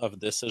unit of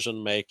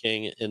decision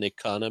making in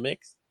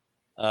economics.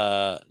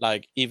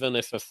 Like, even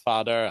if a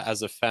father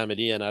has a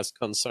family and has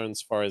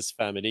concerns for his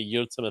family,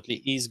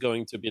 ultimately he's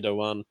going to be the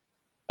one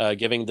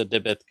giving the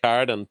debit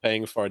card and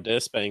paying for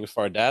this, paying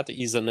for that.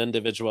 He's an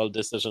individual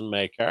decision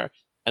maker.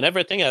 And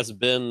everything has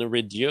been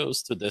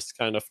reduced to this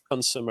kind of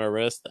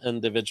consumerist,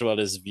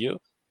 individualist view,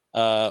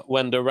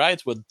 when the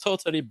right would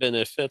totally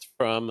benefit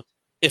from,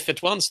 if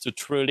it wants to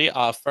truly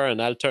offer an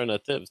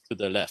alternative to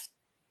the left,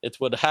 it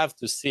would have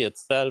to see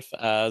itself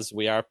as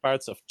we are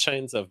parts of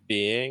chains of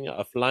being,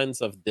 of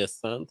lines of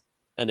descent,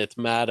 and it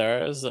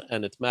matters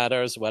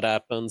what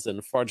happens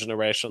in 4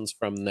 generations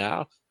from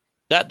now.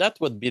 That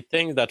would be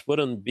things that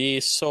wouldn't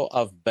be so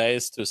off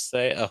base to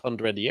say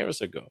 100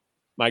 years ago.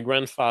 My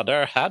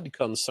grandfather had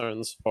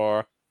concerns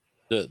for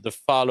the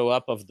follow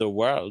up of the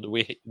world.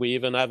 We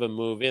even have a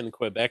movie in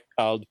Quebec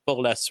called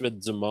Pour la suite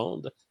du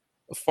monde,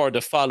 for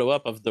the follow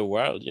up of the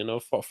world,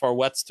 for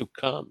what's to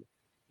come.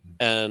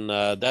 And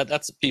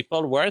that's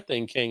people were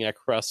thinking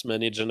across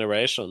many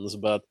generations.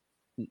 But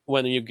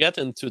when you get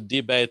into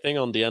debating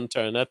on the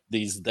internet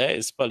these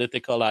days,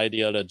 political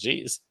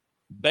ideologies,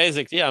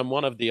 basically I'm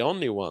one of the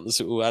only ones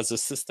who has a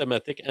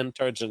systematic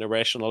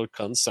intergenerational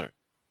concern.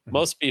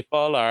 Most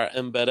people are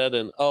embedded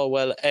in, oh,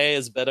 well, A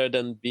is better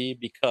than B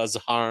because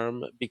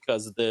harm,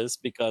 because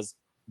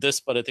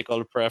this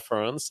political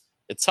preference.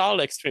 It's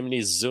all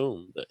extremely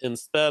zoomed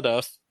instead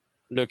of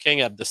looking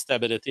at the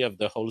stability of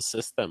the whole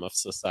system of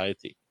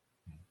society.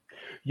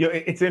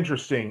 It's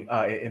interesting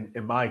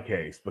in my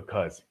case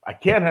because I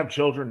can't have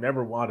children,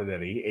 never wanted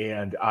any,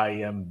 and I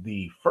am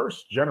the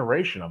first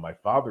generation on my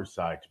father's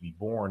side to be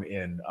born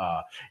in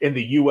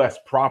the U.S.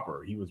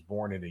 proper. He was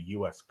born in a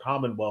U.S.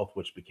 Commonwealth,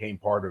 which became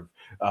part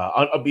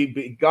of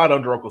got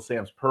under Uncle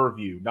Sam's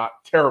purview not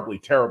terribly,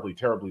 terribly,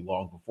 terribly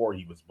long before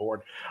he was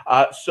born.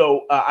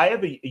 So I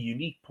have a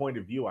unique point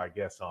of view, I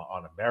guess,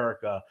 on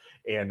America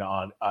and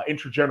on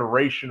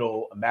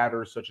intergenerational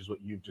matters such as what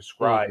you've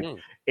described. Mm-hmm.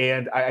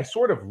 And I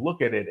sort of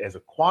look at it as a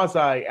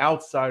quasi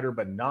outsider,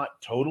 but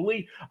not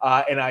totally.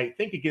 And I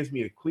think it gives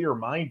me a clear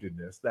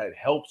mindedness that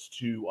helps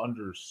to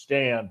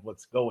understand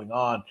what's going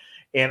on.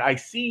 And I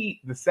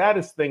see the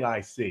saddest thing I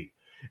see.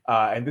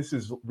 And this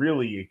is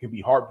really, it can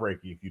be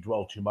heartbreaking if you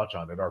dwell too much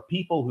on it, are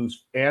people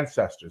whose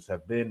ancestors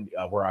have been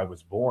where I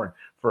was born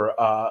for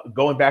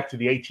going back to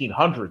the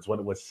 1800s when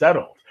it was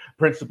settled,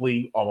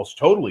 principally almost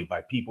totally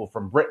by people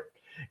from Britain.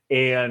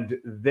 And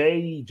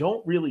they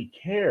don't really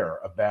care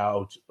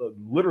about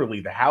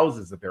literally the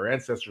houses that their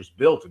ancestors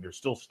built, and they're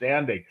still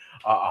standing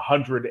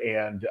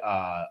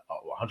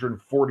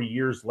 140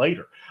 years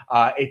later.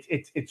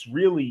 It's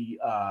really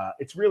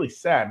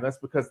sad, and that's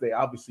because they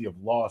obviously have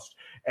lost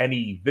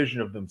any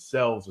vision of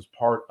themselves as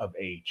part of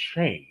a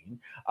chain.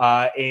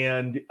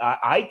 And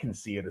I can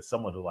see it as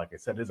someone who, like I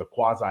said, is a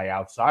quasi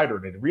outsider,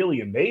 and it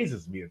really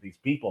amazes me that these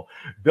people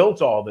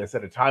built all this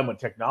at a time when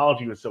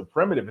technology was so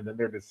primitive, and then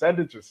their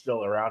descendants are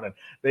still around and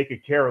they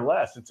could care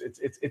less.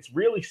 It's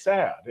really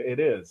sad.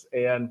 It is.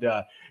 And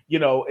but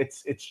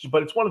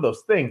it's one of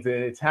those things.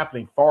 It's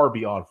happening far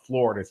beyond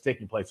Florida. It's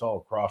taking place all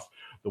across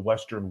the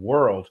Western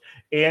world,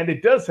 and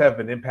it does have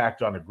an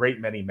impact on a great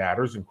many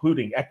matters,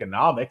 including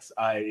economics.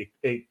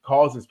 It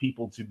causes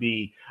people to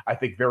be, I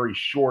think, very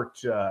short,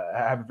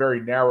 have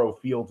very narrow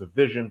fields of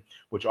vision,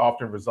 which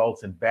often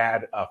results in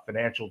bad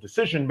financial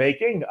decision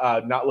making,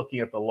 not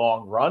looking at the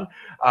long run.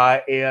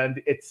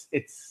 And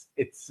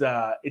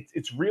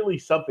it's really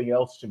something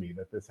else to me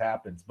that this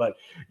happens. But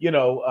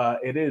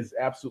it is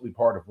absolutely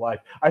part of life.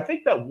 I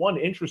think that one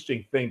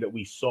interesting thing that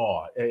we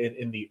saw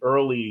in the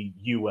early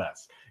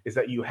U.S. is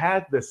that you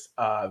had this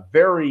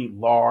very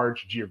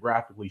large,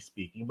 geographically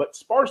speaking, but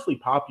sparsely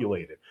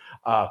populated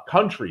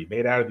country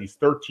made out of these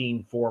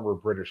 13 former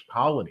British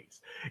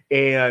colonies.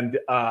 And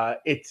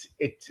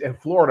and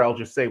Florida, I'll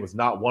just say, was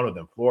not one of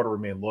them. Florida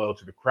remained loyal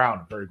to the crown.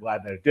 I'm very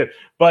glad that it did.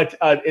 But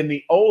in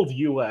the old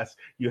U.S.,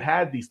 you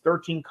had these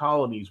 13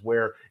 colonies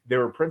where they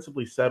were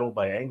principally settled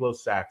by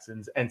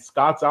Anglo-Saxons and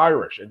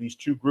Scots-Irish. And these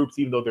two groups,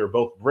 even though they're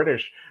both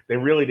British, they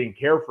really didn't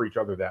care for each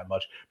other that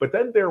much. But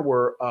then there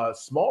were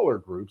smaller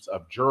groups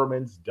of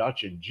Germans,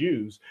 Dutch, and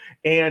Jews.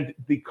 And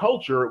the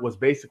culture was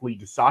basically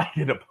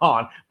decided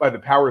upon by the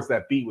powers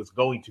that be was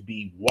going to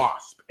be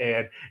WASP.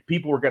 And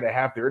people were going to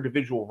have their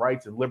individual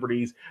rights and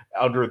liberties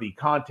under the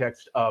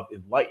context of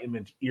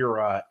Enlightenment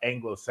era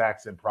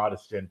Anglo-Saxon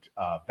Protestant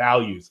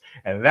values.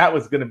 And that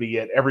was going to be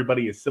it.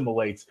 Everybody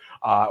assimilates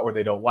or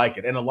they don't like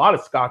it. And a lot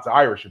of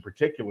Scots-Irish in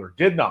particular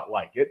did not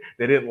like it.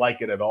 They didn't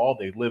like it at all.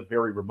 They lived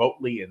very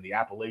remotely in the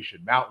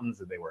Appalachian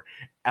Mountains, and they were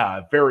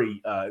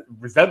very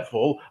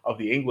resentful of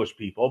the English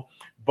people.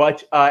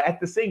 But at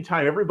the same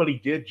time, everybody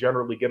did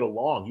generally get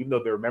along, even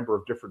though they're a member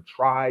of different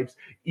tribes,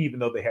 even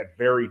though they had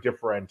very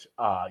different,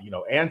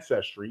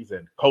 ancestries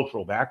and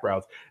cultural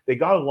backgrounds. They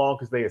got along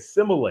because they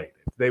assimilated.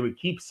 They would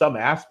keep some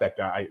aspect.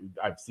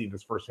 I've seen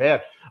this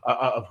firsthand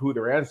of who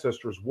their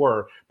ancestors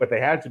were, but they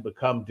had to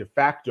become de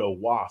facto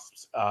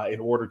WASPs in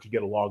order to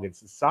get along in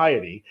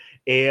society,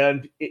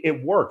 and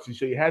it works.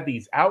 So you had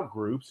these out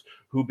groups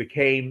who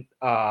became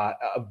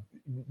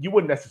you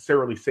wouldn't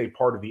necessarily say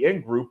part of the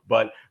in group,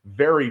 but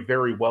very,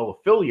 very well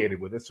affiliated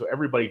with it. So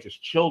everybody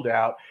just chilled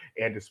out,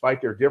 and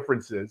despite their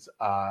differences,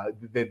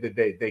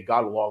 they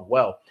got along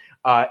well.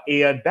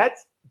 And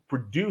that's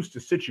produced a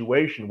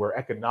situation where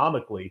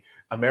economically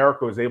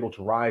America was able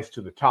to rise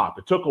to the top.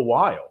 It took a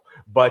while,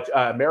 but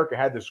America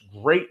had this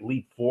great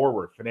leap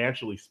forward,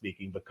 financially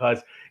speaking,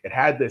 because it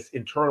had this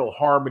internal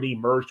harmony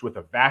merged with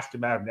a vast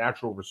amount of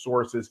natural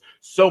resources,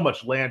 so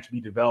much land to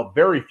be developed,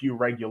 very few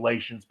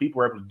regulations. People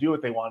were able to do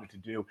what they wanted to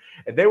do,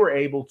 and they were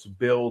able to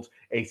build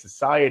a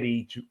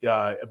society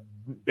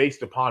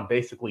based upon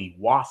basically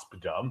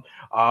waspdom,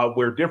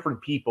 where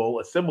different people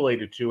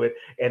assimilated to it,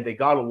 and they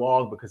got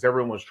along because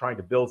everyone was trying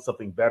to build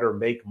something better,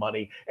 make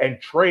money,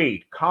 and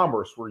trade,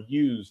 commerce were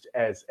used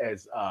as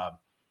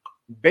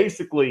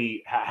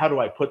basically, how do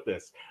I put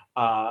this?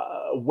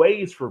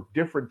 Ways for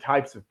different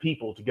types of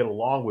people to get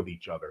along with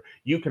each other.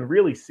 You can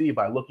really see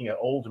by looking at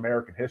old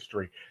American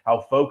history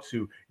how folks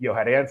who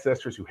had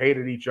ancestors who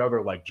hated each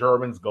other, like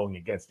Germans going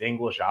against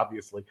English,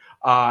 obviously,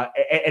 but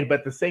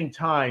at the same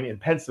time in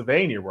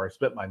Pennsylvania, where I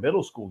spent my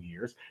middle school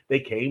years, they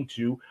came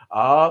to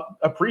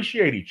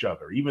appreciate each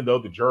other, even though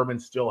the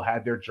Germans still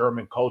had their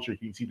German culture. You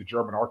can see the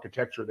German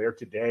architecture there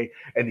today,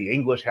 and the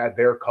English had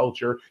their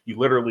culture. You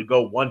literally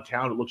go one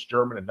town, it looks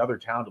German, another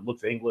town, it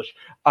looks English,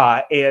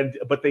 but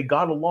they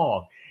got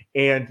along,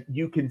 and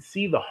you can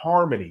see the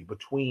harmony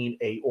between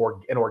an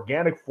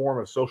organic form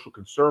of social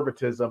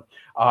conservatism,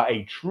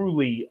 a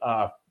truly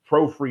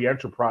pro-free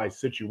enterprise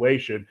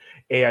situation,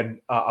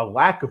 and a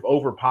lack of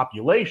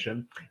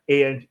overpopulation,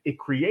 and it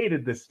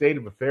created this state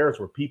of affairs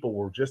where people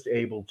were just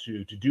able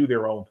to do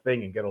their own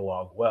thing and get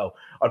along well.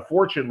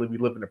 Unfortunately, we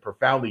live in a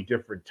profoundly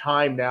different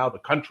time now. The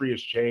country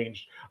has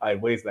changed in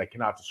ways that I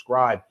cannot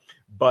describe,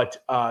 but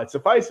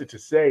suffice it to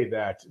say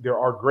that there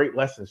are great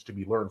lessons to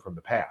be learned from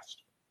the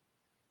past.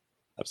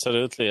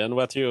 Absolutely. And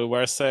what you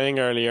were saying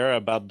earlier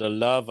about the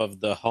love of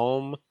the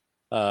home,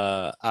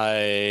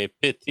 I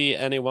pity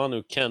anyone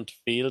who can't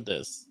feel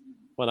this.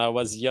 When I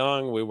was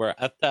young, we were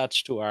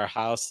attached to our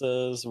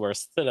houses. We're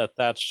still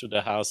attached to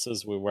the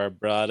houses we were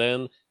brought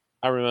in.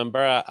 I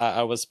remember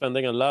I was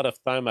spending a lot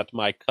of time at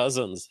my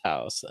cousin's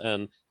house,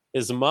 and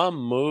his mom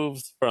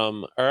moved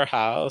from her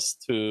house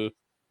to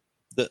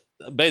the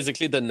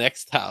basically the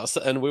next house,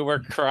 and we were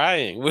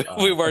crying.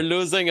 We were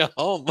losing a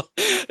home.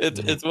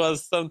 It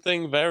was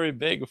something very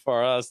big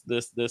for us,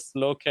 this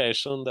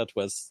location that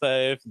was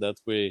safe, that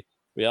we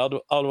had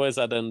always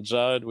had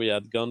enjoyed. We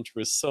had gone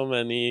through so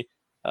many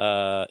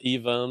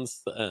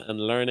events and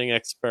learning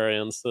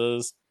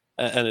experiences,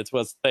 and it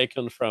was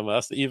taken from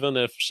us, even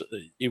if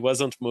he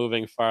wasn't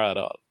moving far at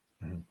all.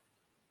 Mhm.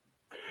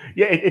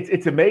 Yeah,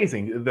 it's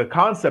amazing. The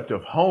concept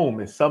of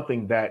home is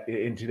something that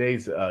in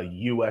today's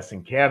U.S.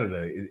 and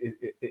Canada,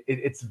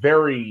 it's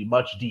very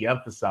much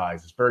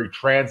de-emphasized. It's very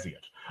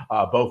transient.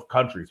 Both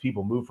countries,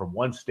 people move from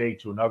one state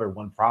to another,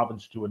 one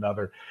province to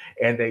another,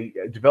 and they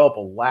develop a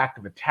lack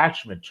of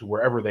attachment to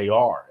wherever they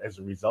are. As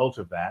a result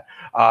of that,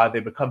 they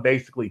become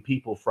basically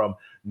people from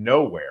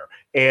nowhere.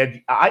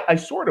 And I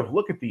sort of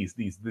look at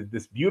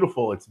this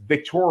beautiful, it's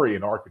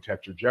Victorian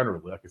architecture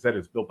generally. Like I said,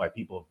 it's built by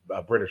people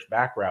of British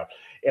background,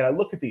 and I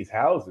look at these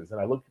houses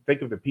and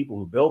think of the people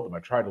who build them. I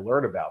try to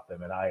learn about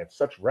them, and I have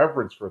such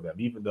reverence for them,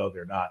 even though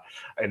they're not,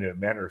 in a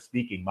manner of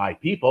speaking, my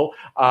people.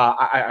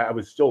 I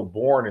was still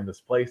born in this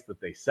place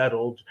that they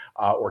settled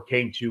or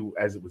came to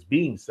as it was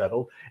being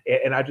settled.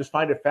 And I just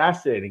find it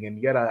fascinating.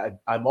 And yet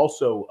I'm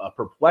also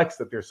perplexed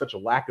that there's such a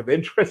lack of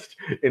interest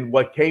in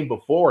what came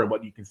before and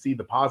what you can see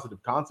the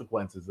positive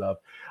consequences of.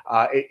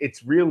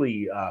 It's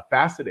really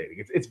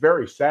fascinating. It's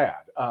very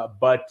sad,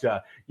 but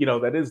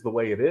that is the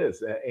way it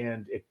is.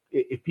 And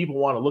if people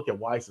want to look at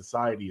why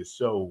society is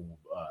so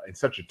in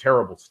such a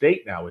terrible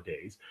state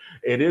nowadays,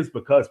 it is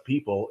because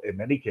people, in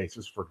many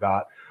cases,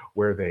 forgot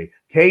where they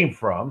came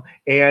from.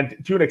 And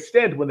to an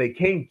extent, when they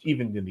came,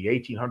 even in the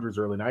 1800s,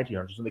 early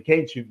 1900s, when they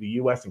came to the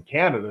US and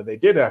Canada, they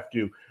did have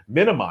to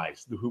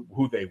minimize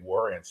who they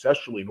were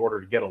ancestrally in order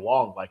to get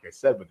along, like I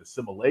said, with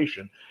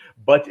assimilation.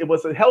 But it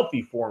was a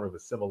healthy form of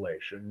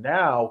assimilation.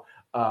 Now,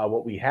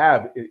 what we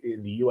have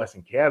in the US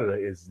and Canada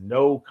is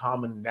no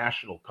common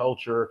national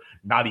culture,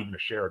 not even a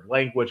shared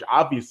language,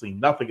 obviously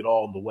nothing at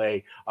all in the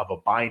way of a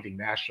binding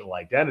national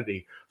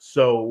identity.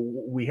 So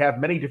we have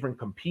many different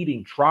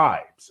competing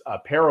tribes,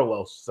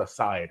 parallel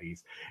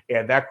societies,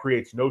 and that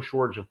creates no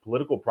shortage of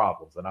political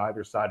problems on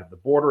either side of the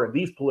border. And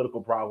these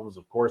political problems,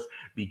 of course,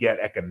 beget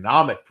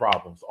economic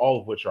problems,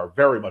 all of which are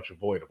very much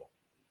avoidable.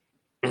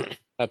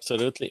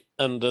 Absolutely.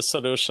 And the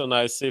solution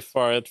I see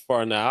for it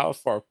for now,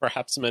 for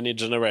perhaps many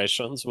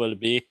generations, will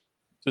be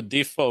to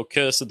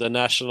defocus the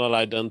national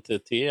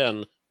identity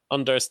and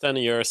understand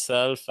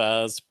yourself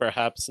as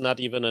perhaps not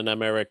even an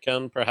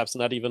American, perhaps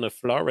not even a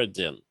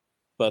Floridian,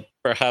 but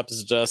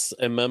perhaps just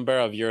a member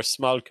of your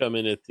small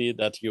community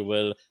that you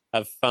will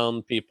have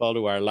found people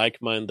who are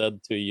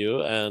like-minded to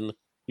you, and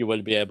you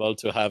will be able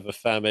to have a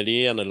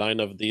family and a line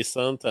of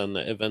descent, and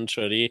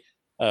eventually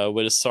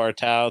will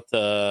sort out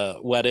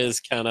what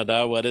is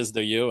Canada, what is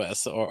the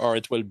US, or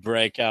it will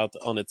break out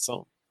on its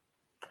own.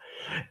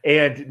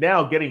 And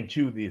now getting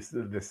to this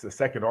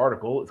second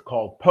article, it's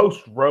called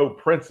Post-Roe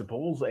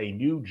Principles, a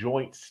new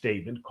joint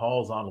statement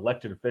calls on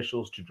elected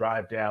officials to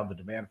drive down the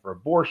demand for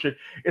abortion.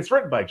 It's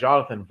written by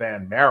Jonathan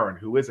Van Maren,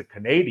 who is a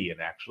Canadian,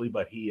 actually,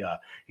 but he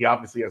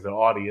obviously has an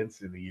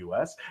audience in the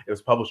U.S. It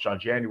was published on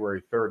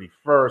January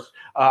 31st.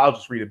 I'll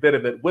just read a bit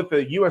of it. With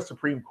the U.S.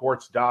 Supreme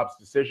Court's Dobbs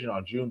decision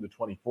on June the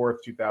 24th,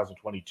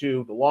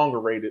 2022, the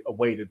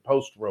long-awaited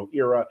post-Roe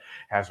era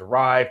has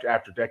arrived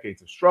after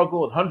decades of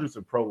struggle and hundreds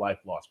of pro-life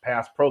laws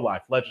passed.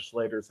 Pro-life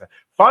legislators have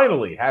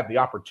finally had the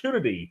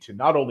opportunity to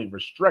not only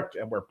restrict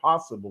and, where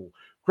possible,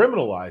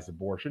 criminalize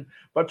abortion,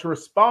 but to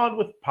respond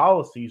with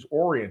policies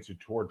oriented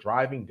toward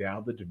driving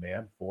down the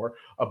demand for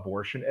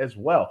abortion as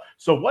well.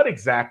 So what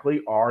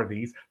exactly are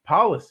these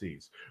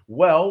policies?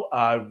 Well,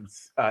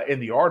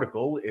 in the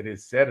article, it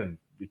is said, and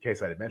in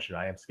case I didn't mention,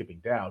 I am skipping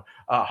down.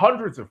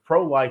 Hundreds of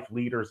pro-life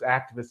leaders,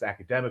 activists,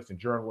 academics, and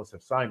journalists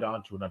have signed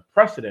on to an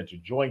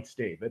unprecedented joint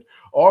statement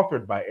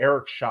authored by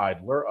Eric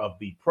Scheidler of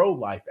the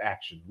Pro-Life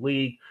Action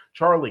League,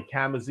 Charlie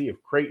Camazzi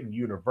of Creighton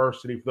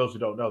University. For those who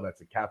don't know,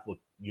 that's a Catholic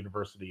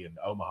university in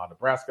Omaha,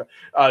 Nebraska.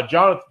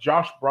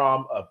 Josh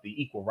Brahm of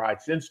the Equal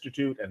Rights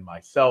Institute, and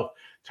myself,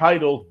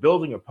 titled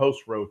Building a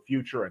Post-Roe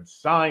Future, and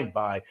signed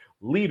by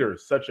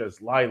leaders such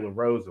as Lila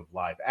Rose of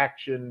Live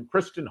Action,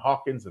 Kristen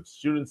Hawkins of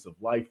Students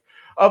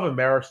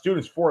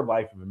for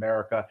Life of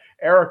America,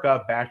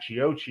 Erica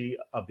Bacciocchi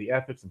of the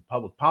Ethics and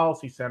Public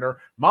Policy Center,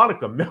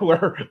 Monica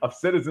Miller of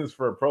Citizens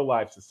for a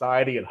Pro-Life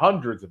Society, and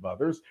hundreds of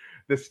others.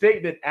 The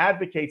statement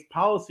advocates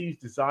policies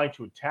designed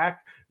to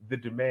attack the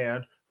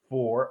demand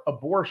for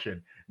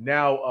abortion.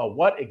 Now,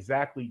 what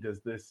exactly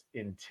does this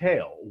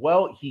entail?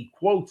 Well, he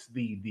quotes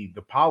the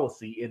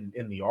policy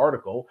in the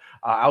article.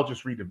 I'll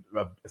just read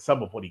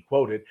some of what he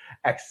quoted.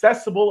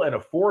 Accessible and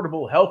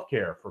affordable health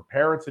care for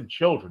parents and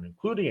children,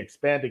 including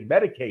expanding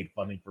Medicaid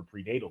funding for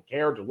prenatal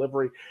care,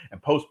 delivery,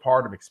 and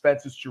postpartum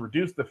expenses to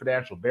reduce the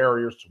financial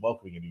barriers to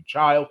welcoming a new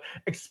child.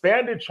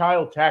 Expanded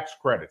child tax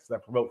credits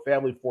that promote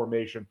family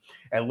formation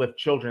and lift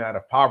children out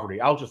of poverty.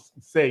 I'll just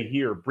say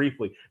here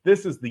briefly,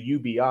 this is the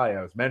UBI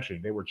I was mentioning.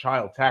 They were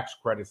child tax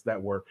credits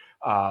that were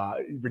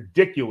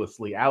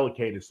ridiculously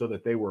allocated so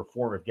that they were a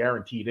form of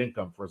guaranteed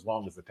income for as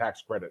long as the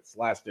tax credits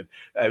lasted.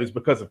 It was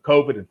because of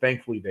COVID, and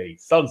thankfully they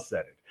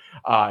sunsetted.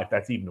 If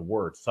that's even a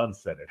word,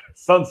 sunset.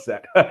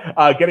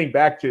 Getting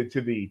back to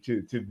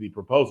the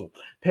proposal,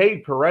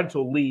 paid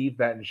parental leave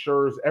that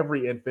ensures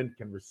every infant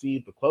can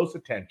receive the close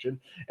attention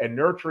and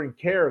nurturing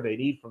care they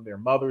need from their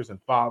mothers and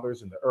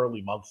fathers in the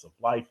early months of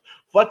life,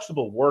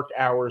 flexible work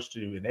hours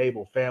to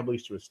enable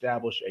families to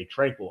establish a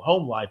tranquil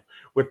home life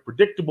with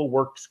predictable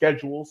work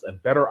schedules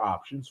and better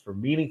options for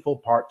meaningful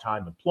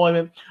part-time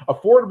employment,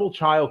 affordable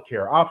child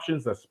care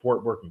options that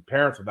support working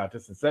parents without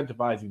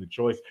disincentivizing the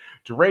choice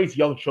to raise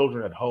young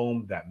children at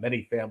home that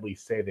many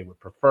families say they would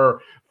prefer,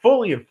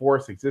 fully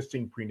enforce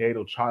existing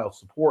prenatal child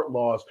support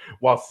laws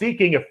while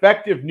seeking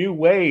effective new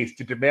ways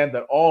to demand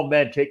that all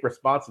men take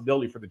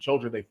responsibility for the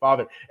children they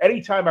fathered.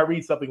 Anytime I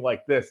read something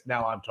like this,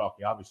 now I'm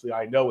talking. Obviously,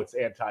 I know it's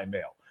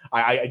anti-male.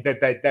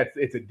 That's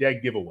it's a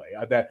dead giveaway.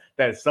 That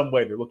is some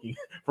way they're looking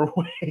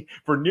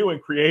for new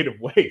and creative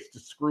ways to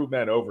screw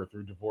men over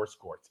through divorce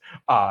courts,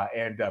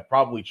 and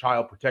probably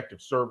child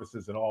protective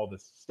services and all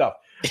this stuff.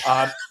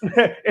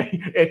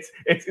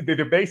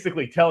 They're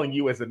basically telling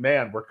you as a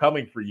man, we're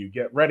coming for you,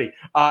 get ready.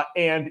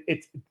 And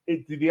it's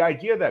the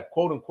idea that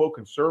quote unquote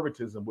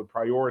conservatism would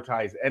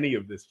prioritize any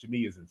of this to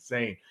me is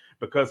insane,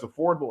 because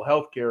affordable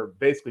health care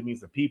basically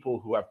means that people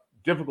who have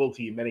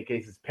difficulty in many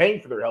cases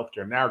paying for their health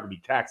care now are going to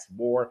be taxed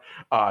more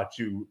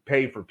to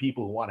pay for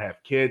people who want to have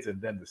kids,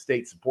 and then the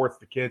state supports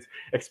the kids.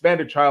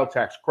 Expanded child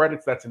tax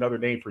credits, that's another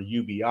name for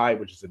UBI,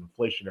 which is an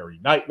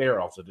inflationary nightmare,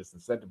 also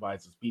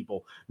disincentivizes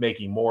people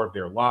making more of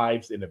their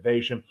lives.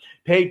 Innovation.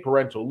 Paid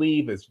parental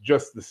leave is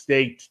just the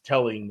state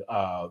telling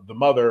the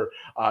mother,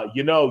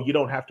 you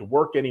don't have to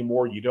work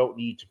anymore. You don't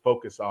need to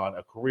focus on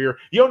a career.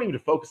 You don't need to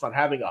focus on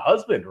having a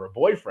husband or a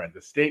boyfriend.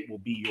 The state will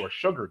be your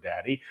sugar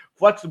daddy.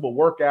 Flexible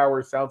work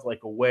hours sounds like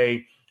a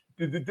way.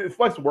 The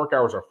flexible work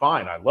hours are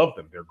fine. I love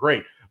them. They're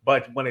great.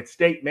 But when it's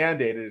state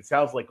mandated, it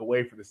sounds like a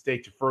way for the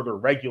state to further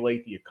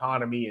regulate the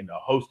economy in a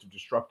host of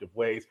destructive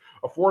ways.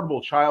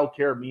 Affordable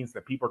childcare means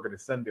that people are going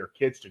to send their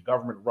kids to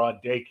government-run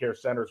daycare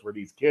centers where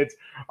these kids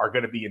are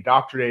going to be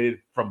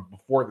indoctrinated from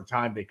before the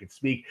time they could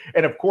speak.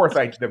 And of course,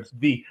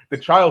 the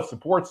child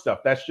support stuff,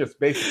 that's just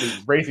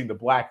basically raising the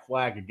black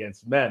flag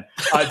against men.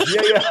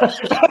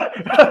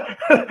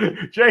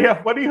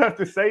 JF, what do you have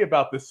to say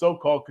about this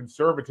so-called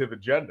conservative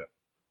agenda?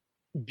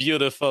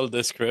 Beautiful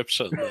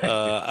description.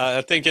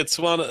 I think it's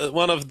one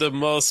of the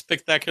most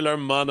spectacular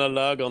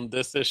monologue on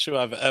this issue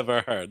I've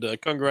ever heard.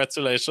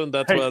 Congratulations.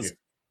 That Thank was you.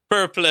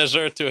 per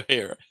pleasure to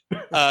hear.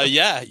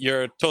 Yeah,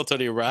 you're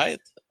totally right.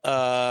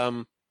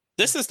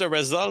 This is the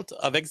result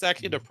of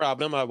exactly the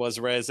problem I was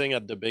raising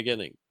at the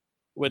beginning,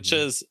 which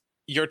is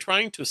you're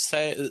trying to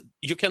say,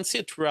 you can see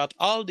it throughout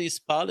all these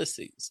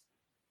policies,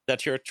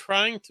 that you're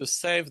trying to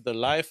save the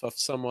life of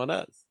someone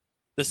else.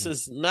 This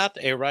is not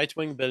a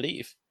right-wing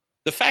belief.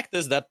 The fact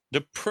is that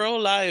the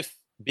pro-life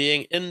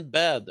being in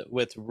bed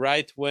with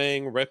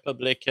right-wing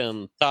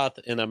Republican thought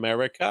in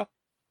America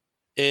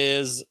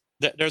is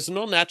that there's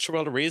no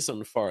natural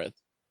reason for it.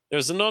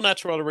 There's no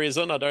natural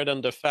reason other than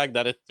the fact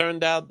that it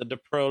turned out that the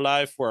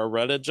pro-life were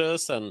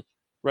religious and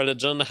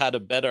religion had a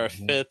better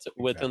fit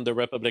within the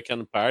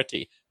Republican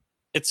Party.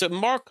 It's a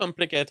more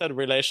complicated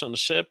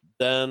relationship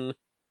than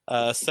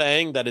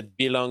saying that it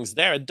belongs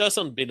there. It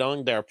doesn't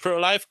belong there.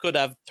 Pro-life could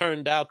have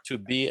turned out to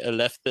be a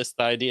leftist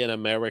idea in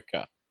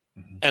America.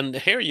 And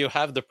here you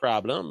have the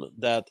problem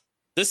that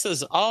this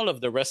is all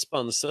of the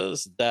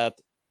responses that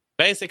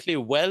basically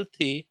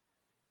wealthy,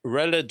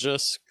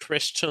 religious,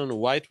 Christian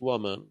white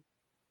woman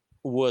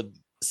would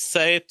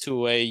say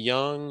to a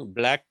young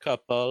black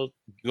couple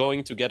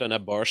going to get an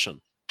abortion.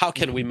 How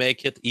can we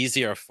make it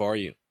easier for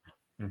you?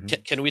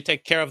 Can we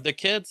take care of the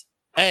kids?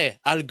 Hey,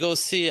 I'll go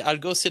see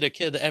the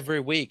kid every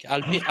week.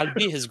 I'll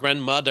be his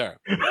grandmother.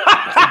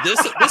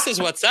 This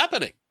is what's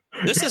happening.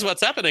 This is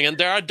what's happening, and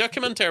there are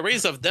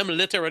documentaries of them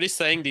literally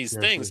saying these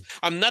things.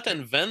 I'm not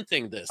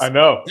inventing this. I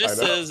know.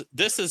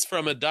 This is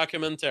from a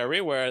documentary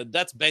where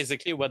that's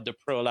basically what the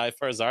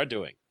pro-lifers are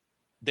doing.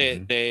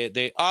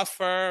 They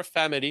offer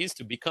families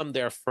to become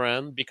their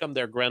friend, become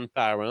their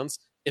grandparents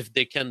if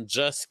they can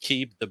just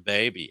keep the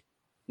baby.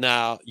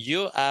 Now,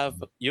 you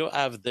have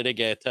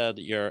delegated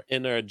your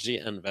energy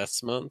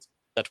investment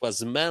that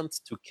was meant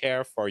to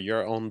care for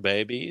your own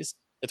babies.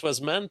 It was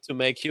meant to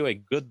make you a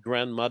good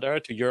grandmother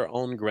to your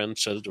own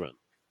grandchildren.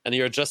 And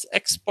you're just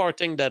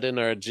exporting that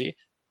energy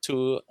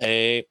to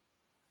an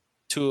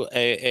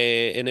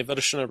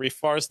evolutionary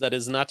force that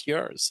is not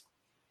yours.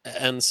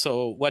 And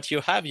so what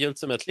you have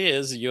ultimately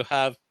is you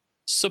have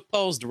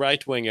supposed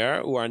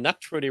right-winger who are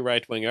not truly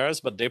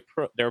right-wingers, but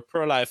they're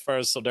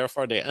pro-lifers, so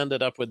therefore they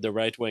ended up with the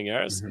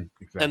right-wingers,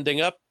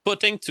 ending up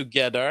putting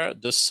together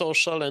the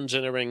social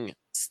engineering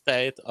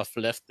state of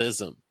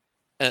leftism.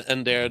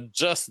 And they're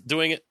just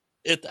doing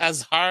it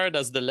as hard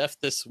as the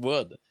leftists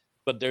would,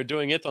 but they're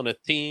doing it on a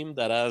team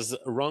that has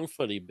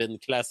wrongfully been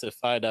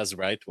classified as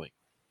right-wing.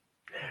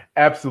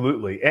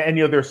 Absolutely. And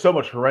there's so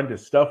much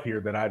horrendous stuff here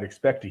that I'd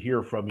expect to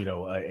hear from,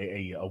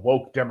 a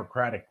woke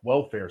democratic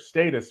welfare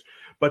status.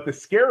 But the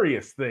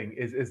scariest thing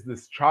is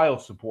this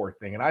child support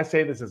thing. And I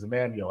say this as a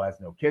man,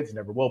 has no kids,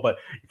 never will. But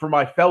for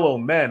my fellow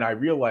men, I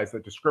realize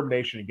that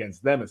discrimination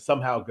against them is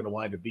somehow going to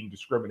wind up being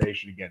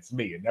discrimination against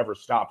me. It never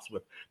stops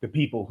with the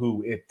people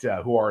who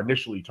are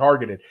initially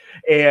targeted.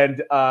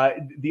 And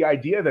the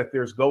idea that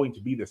there's going to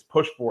be this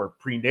push for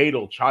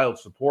prenatal child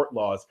support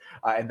laws,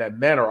 and that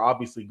men are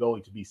obviously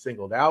going to be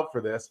singled out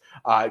for this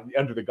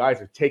under the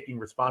guise of taking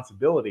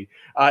responsibility.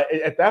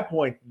 At that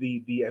point,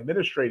 the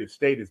administrative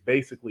state is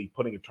basically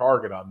putting a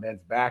target on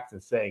men's backs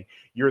and saying,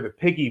 you're the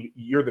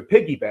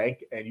piggy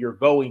bank, and you're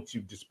going to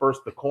disperse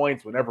the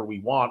coins whenever we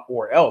want,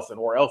 or else. And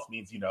or else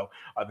means,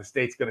 the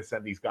state's going to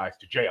send these guys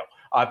to jail.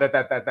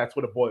 That's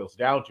what it boils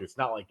down to. It's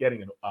not like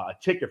getting a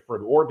ticket for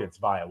an ordinance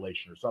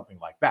violation or something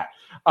like that.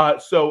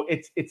 So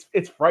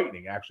it's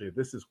frightening, actually.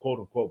 This is quote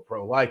unquote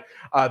pro-life.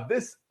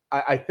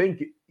 I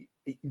think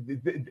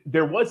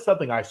there was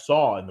something I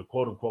saw in the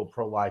quote unquote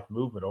pro life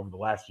movement over the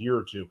last year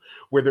or two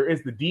where there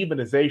is the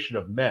demonization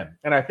of men.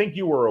 And I think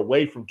you were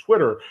away from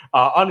Twitter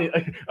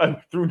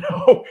through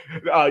no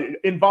But I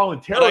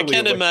involuntarily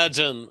can away.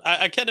 imagine.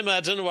 I can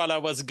imagine while I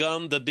was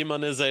gone the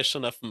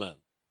demonization of men.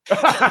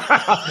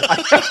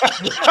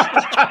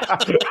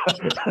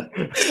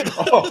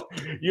 Oh,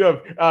 you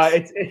have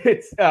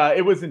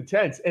it was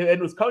intense, and it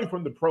was coming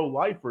from the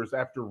pro-lifers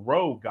after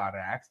Roe got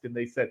axed, and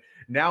they said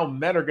now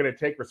men are going to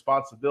take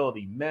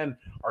responsibility. Men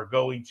are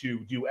going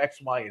to do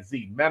X, Y, and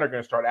Z. Men are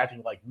going to start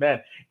acting like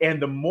men,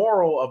 and the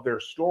moral of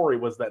their story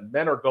was that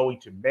men are going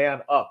to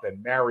man up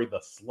and marry the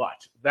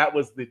slut. That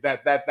was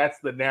that's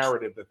the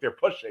narrative that they're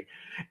pushing,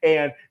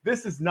 and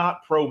this is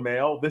not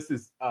pro-male. This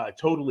is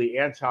totally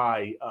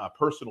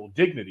anti-personal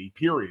dignity,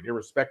 period,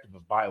 irrespective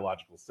of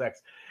biological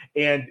sex.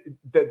 And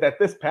that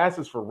this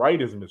passes for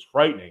rightism is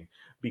frightening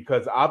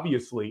because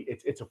obviously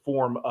it's a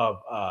form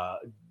of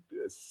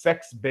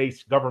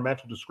sex-based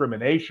governmental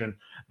discrimination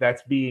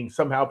that's being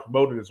somehow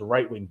promoted as a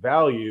right-wing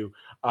value.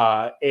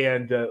 I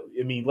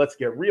mean, let's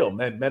get real.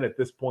 Men at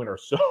this point are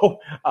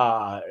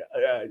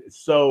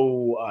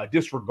so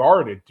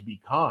disregarded, to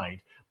be kind,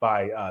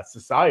 by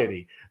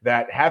society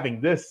that having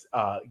this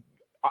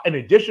in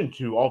addition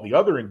to all the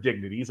other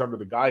indignities under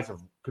the guise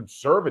of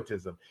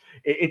conservatism,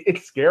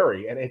 it's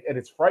scary and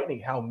it's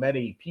frightening how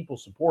many people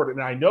support it.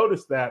 And I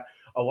noticed that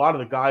a lot of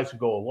the guys who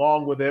go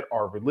along with it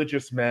are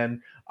religious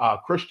men,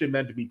 Christian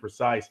men to be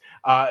precise,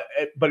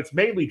 but it's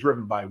mainly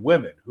driven by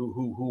women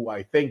who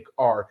I think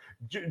are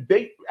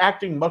they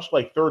acting much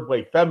like third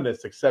wave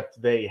feminists,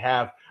 except they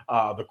have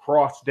the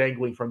cross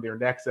dangling from their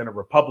necks and a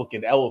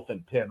Republican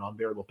elephant pin on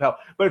their lapel.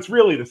 But it's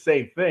really the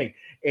same thing,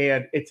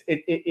 and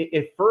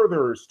it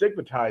further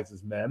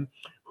stigmatizes men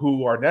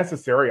who are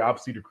necessary,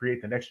 obviously, to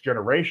create the next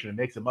generation. It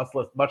makes it much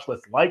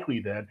less likely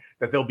then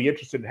that they'll be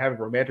interested in having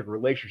romantic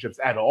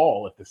relationships at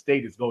all if the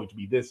state is going to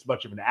be this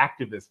much of an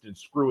activist in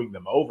screwing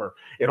them over.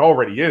 It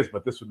already is,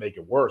 but this would make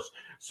it worse.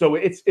 So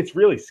it's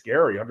really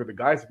scary. Under the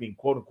guise of being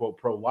quote unquote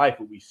pro life,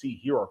 what we see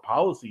here are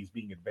policies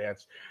being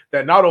advanced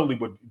that not only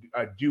would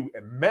do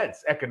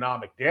immense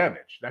economic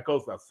damage, that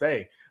goes without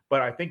saying,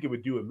 but I think it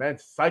would do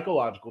immense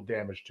psychological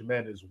damage to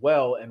men as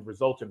well and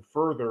result in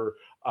further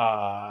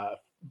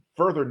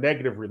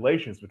negative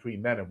relations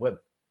between men and women.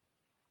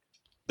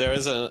 There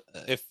is a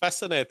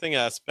fascinating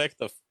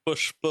aspect of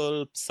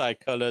push-pull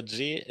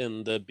psychology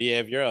in the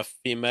behavior of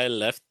female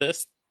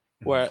leftists,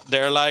 where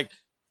they're like,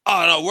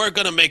 oh no, we're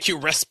going to make you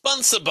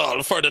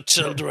responsible for the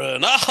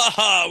children.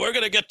 We're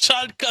going to get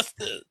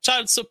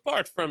child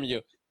support from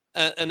you.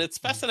 And it's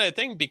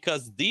fascinating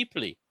because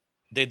deeply,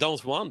 they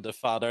don't want the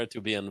father to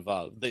be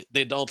involved.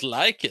 They don't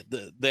like it.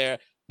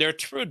 Their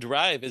true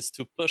drive is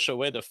to push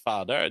away the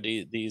father,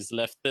 these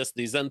leftists,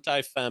 these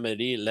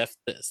anti-family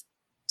leftists.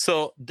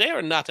 So they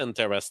are not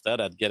interested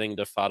at getting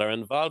the father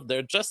involved.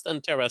 They're just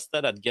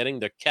interested at getting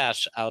the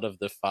cash out of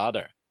the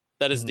father.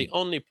 That is the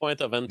only point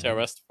of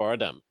interest for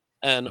them.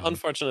 And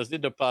unfortunately,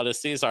 the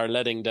policies are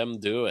letting them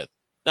do it.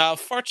 Now,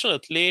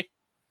 fortunately,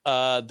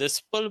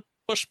 this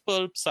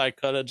push-pull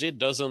psychology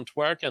doesn't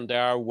work, and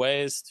there are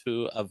ways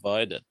to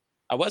avoid it.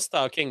 I was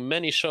talking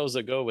many shows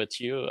ago with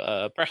you,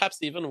 perhaps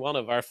even one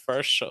of our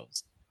first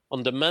shows,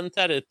 on the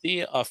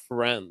mentality of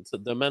rent,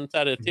 the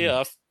mentality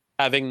of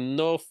having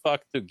no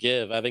fuck to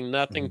give, having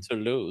nothing to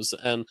lose.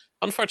 And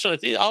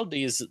unfortunately, all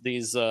these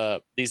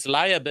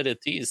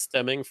liabilities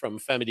stemming from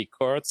family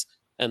courts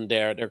and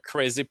their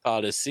crazy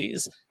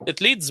policies, it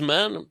leads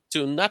men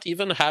to not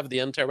even have the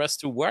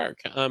interest to work.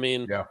 I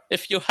mean,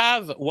 if you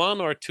have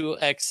one or two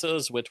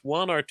exes with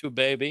one or two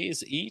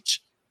babies each,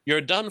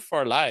 you're done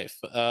for life.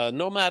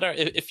 No matter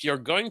if you're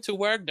going to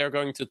work, they're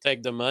going to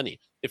take the money.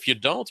 If you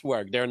don't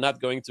work, they're not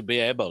going to be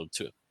able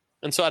to.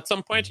 And so at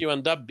some point, you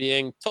end up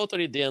being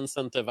totally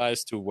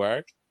de-incentivized to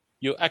work.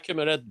 You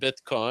accumulate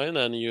Bitcoin,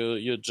 and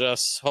you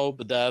just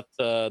hope that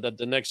that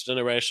the next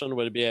generation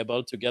will be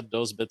able to get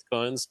those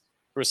Bitcoins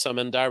through some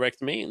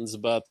indirect means.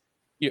 But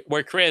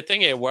we're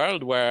creating a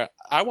world where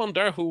I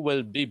wonder who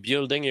will be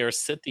building your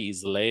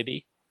cities,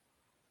 lady.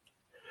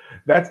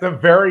 That's a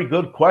very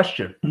good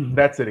question.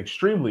 That's an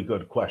extremely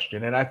good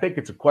question. And I think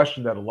it's a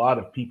question that a lot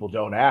of people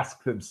don't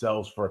ask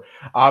themselves for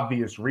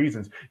obvious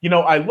reasons. You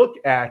know, I look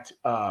at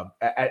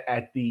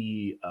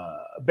the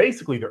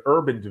basically the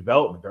urban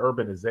development, the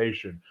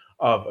urbanization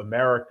of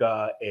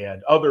America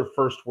and other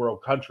first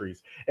world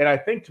countries. And I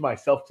think to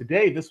myself,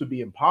 today, this would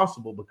be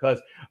impossible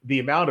because the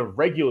amount of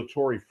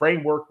regulatory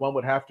framework one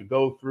would have to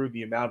go through,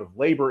 the amount of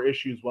labor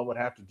issues one would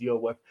have to deal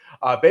with,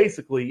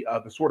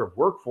 the sort of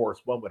workforce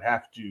one would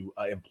have to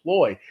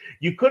employ.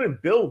 You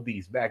couldn't build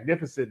these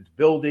magnificent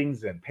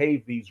buildings and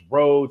pave these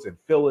roads and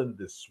fill in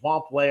this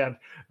swampland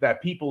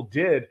that people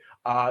did,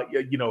 a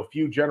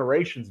few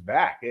generations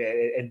back.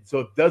 And so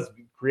it does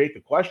create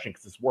the question,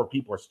 because it's where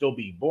people are still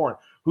being born,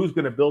 who's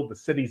going to build the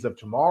cities of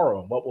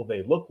tomorrow and what will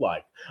they look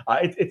like?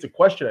 It's a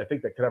question I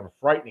think that could have a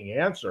frightening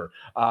answer,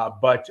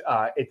 but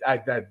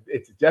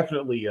it's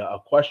definitely a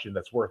question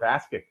that's worth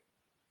asking.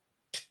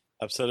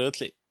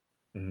 Absolutely.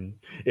 Mhm.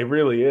 It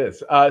really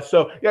is.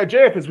 So, yeah,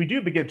 JF, as we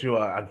do begin to,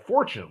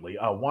 unfortunately,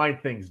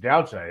 wind things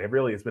down tonight, it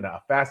really has been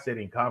a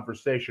fascinating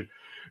conversation.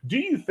 Do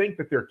you think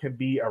that there can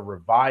be a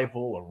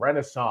revival, a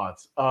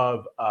renaissance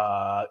of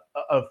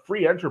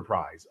free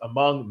enterprise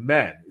among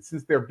men,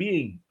 since they're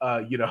being,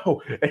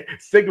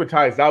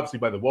 stigmatized, obviously,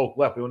 by the woke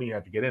left? We don't even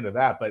have to get into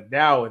that, but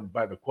now, and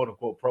by the quote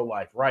unquote pro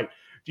life right.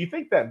 Do you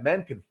think that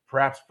men can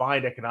perhaps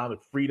find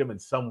economic freedom in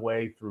some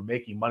way through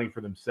making money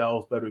for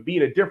themselves, but it would be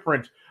in a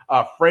different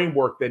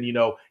framework than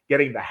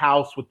getting the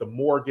house with the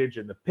mortgage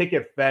and the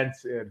picket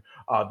fence in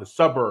the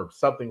suburbs,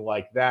 something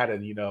like that,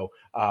 and the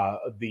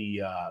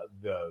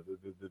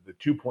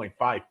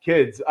 2.5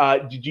 kids.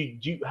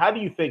 How do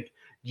you think?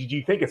 Did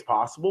you think it's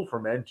possible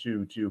for men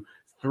to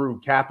through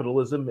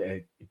capitalism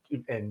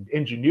and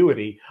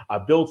ingenuity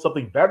build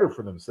something better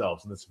for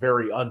themselves in this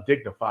very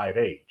undignified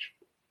age?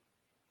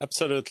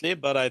 Absolutely,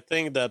 but I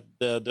think that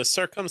the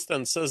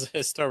circumstances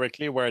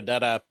historically where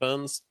that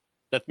happens,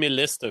 let me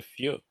list a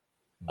few.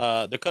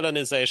 The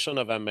colonization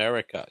of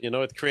America,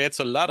 it creates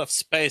a lot of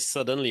space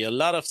suddenly, a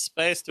lot of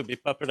space to be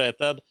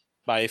populated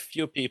by a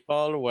few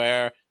people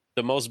where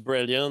the most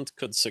brilliant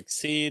could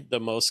succeed, the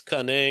most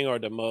cunning or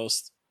the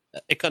most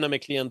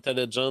economically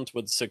intelligent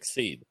would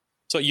succeed.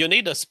 So you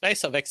need a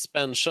space of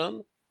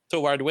expansion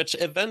toward which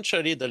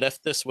eventually the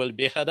leftists will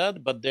be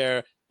headed, but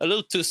they're a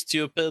little too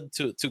stupid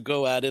to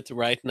go at it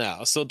right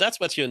now. So that's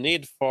what you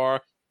need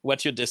for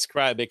what you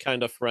describe a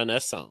kind of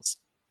renaissance.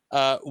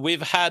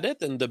 We've had it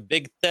in the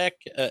big tech,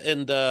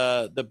 in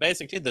the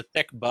basically the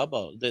tech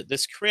bubble.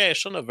 This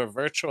creation of a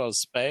virtual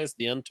space,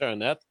 the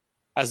internet,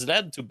 has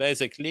led to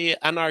basically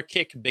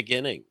anarchic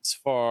beginnings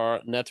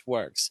for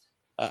networks,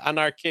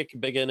 anarchic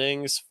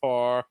beginnings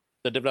for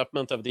the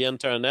development of the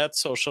internet,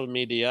 social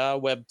media,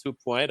 Web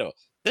 2.0.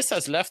 This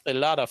has left a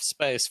lot of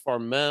space for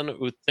men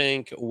who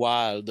think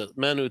wild,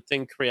 men who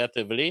think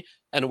creatively,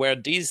 and where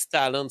these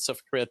talents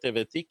of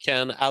creativity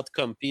can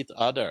outcompete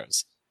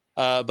others.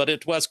 But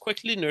it was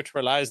quickly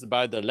neutralized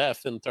by the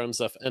left in terms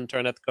of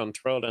internet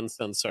control and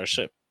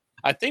censorship.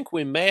 I think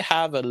we may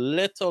have a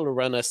little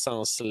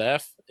renaissance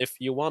left if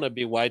you want to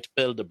be white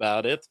pilled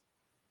about it.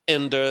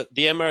 In the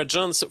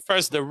emergence,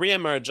 first, the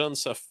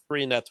reemergence of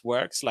free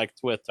networks like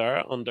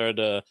Twitter under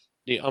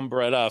the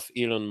umbrella of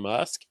Elon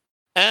Musk,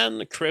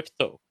 and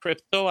crypto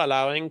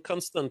allowing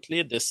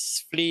constantly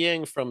this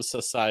fleeing from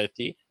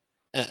society.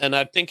 And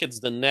I think it's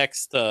the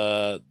next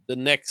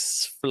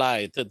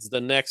flight. It's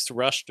the next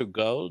rush to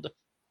gold.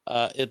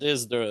 It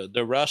is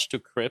the rush to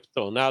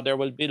crypto. Now there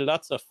will be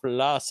lots of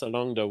loss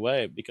along the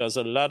way because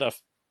a lot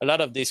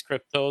of these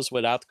cryptos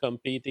will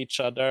outcompete each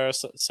other.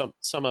 So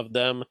some of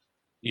them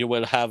you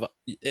will have,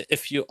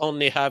 if you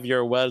only have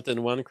your wealth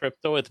in one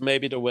crypto, it may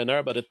be the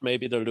winner, but it may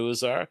be the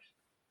loser.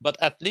 But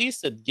at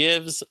least it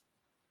gives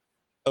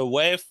a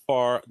way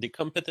for the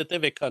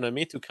competitive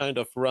economy to kind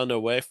of run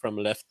away from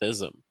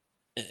leftism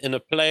in a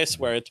place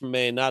where it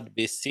may not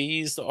be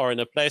seized, or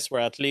in a place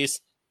where at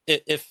least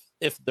if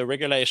the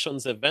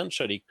regulations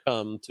eventually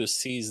come to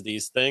seize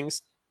these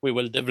things, we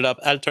will develop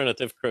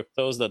alternative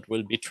cryptos that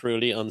will be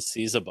truly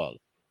unseizable.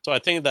 So I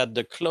think that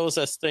the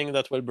closest thing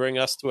that will bring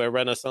us to a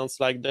renaissance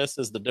like this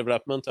is the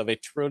development of a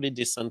truly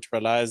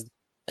decentralized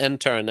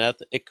internet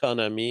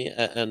economy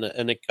and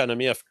an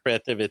economy of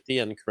creativity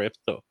and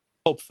crypto.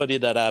 Hopefully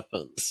that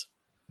happens.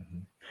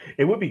 Mhm.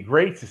 It would be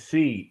great to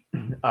see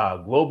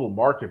global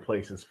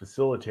marketplaces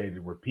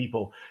facilitated where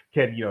people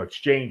can,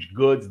 exchange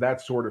goods,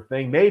 that sort of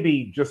thing.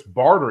 Maybe just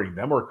bartering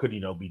them, or it could,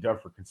 be done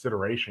for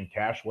consideration,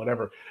 cash,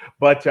 whatever.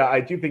 But I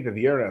do think that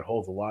the internet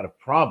holds a lot of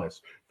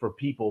promise for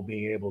people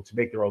being able to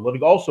make their own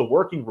living. Also,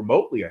 working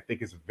remotely, I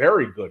think, is a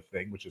very good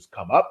thing, which has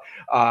come up.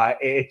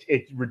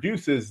 It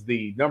reduces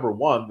the number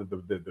one,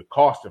 the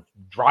cost of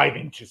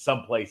driving to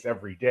someplace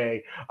every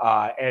day,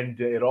 and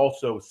it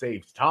also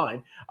saves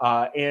time,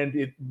 and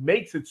it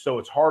makes it so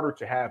it's harder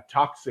to have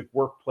toxic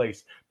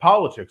workplace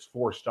politics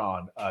forced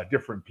on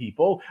different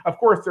people. Of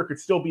course, there could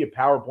still be a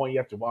PowerPoint you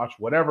have to watch,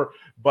 whatever,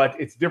 but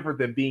it's different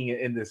than being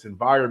in this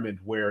environment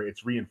where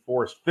it's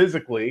reinforced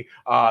physically,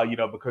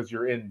 because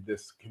you're in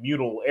this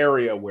communal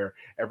area where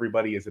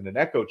everybody is in an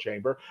echo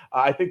chamber.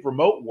 I think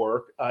remote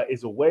work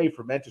is a way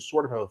for men to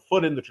sort of have a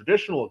foot in the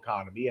traditional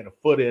economy and a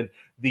foot in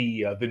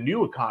the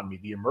new economy,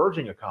 the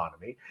emerging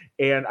economy.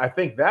 And I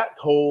think that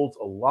holds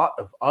a lot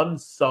of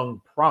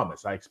unsung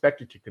promise. I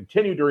expect it to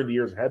continue during the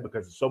years ahead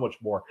because it's so much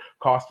more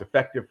cost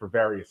effective for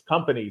various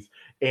companies.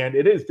 And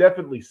it is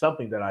definitely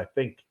something that I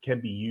think can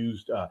be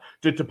used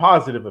to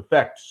positive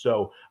effect.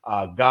 So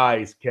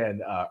guys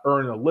can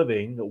earn a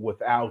living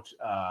without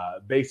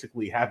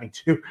basically having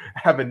to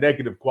have a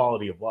negative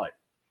quality of life.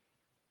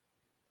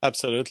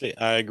 Absolutely.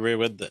 I agree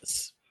with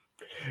this.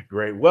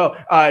 Great. Well,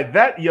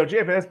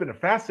 JF, has been a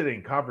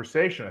fascinating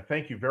conversation. I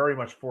thank you very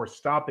much for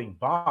stopping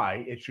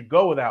by. It should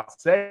go without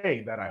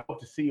saying that I hope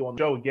to see you on the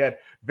show again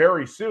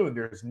very soon.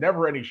 There's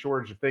never any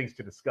shortage of things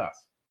to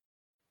discuss.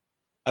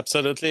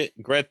 Absolutely.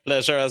 Great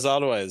pleasure as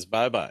always.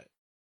 Bye bye.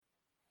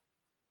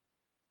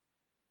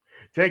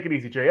 Take it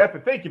easy, JF.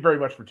 And thank you very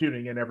much for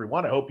tuning in,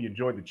 everyone. I hope you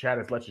enjoyed the chat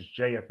as much as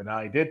JF and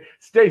I did.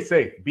 Stay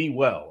safe, be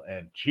well,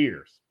 and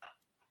cheers.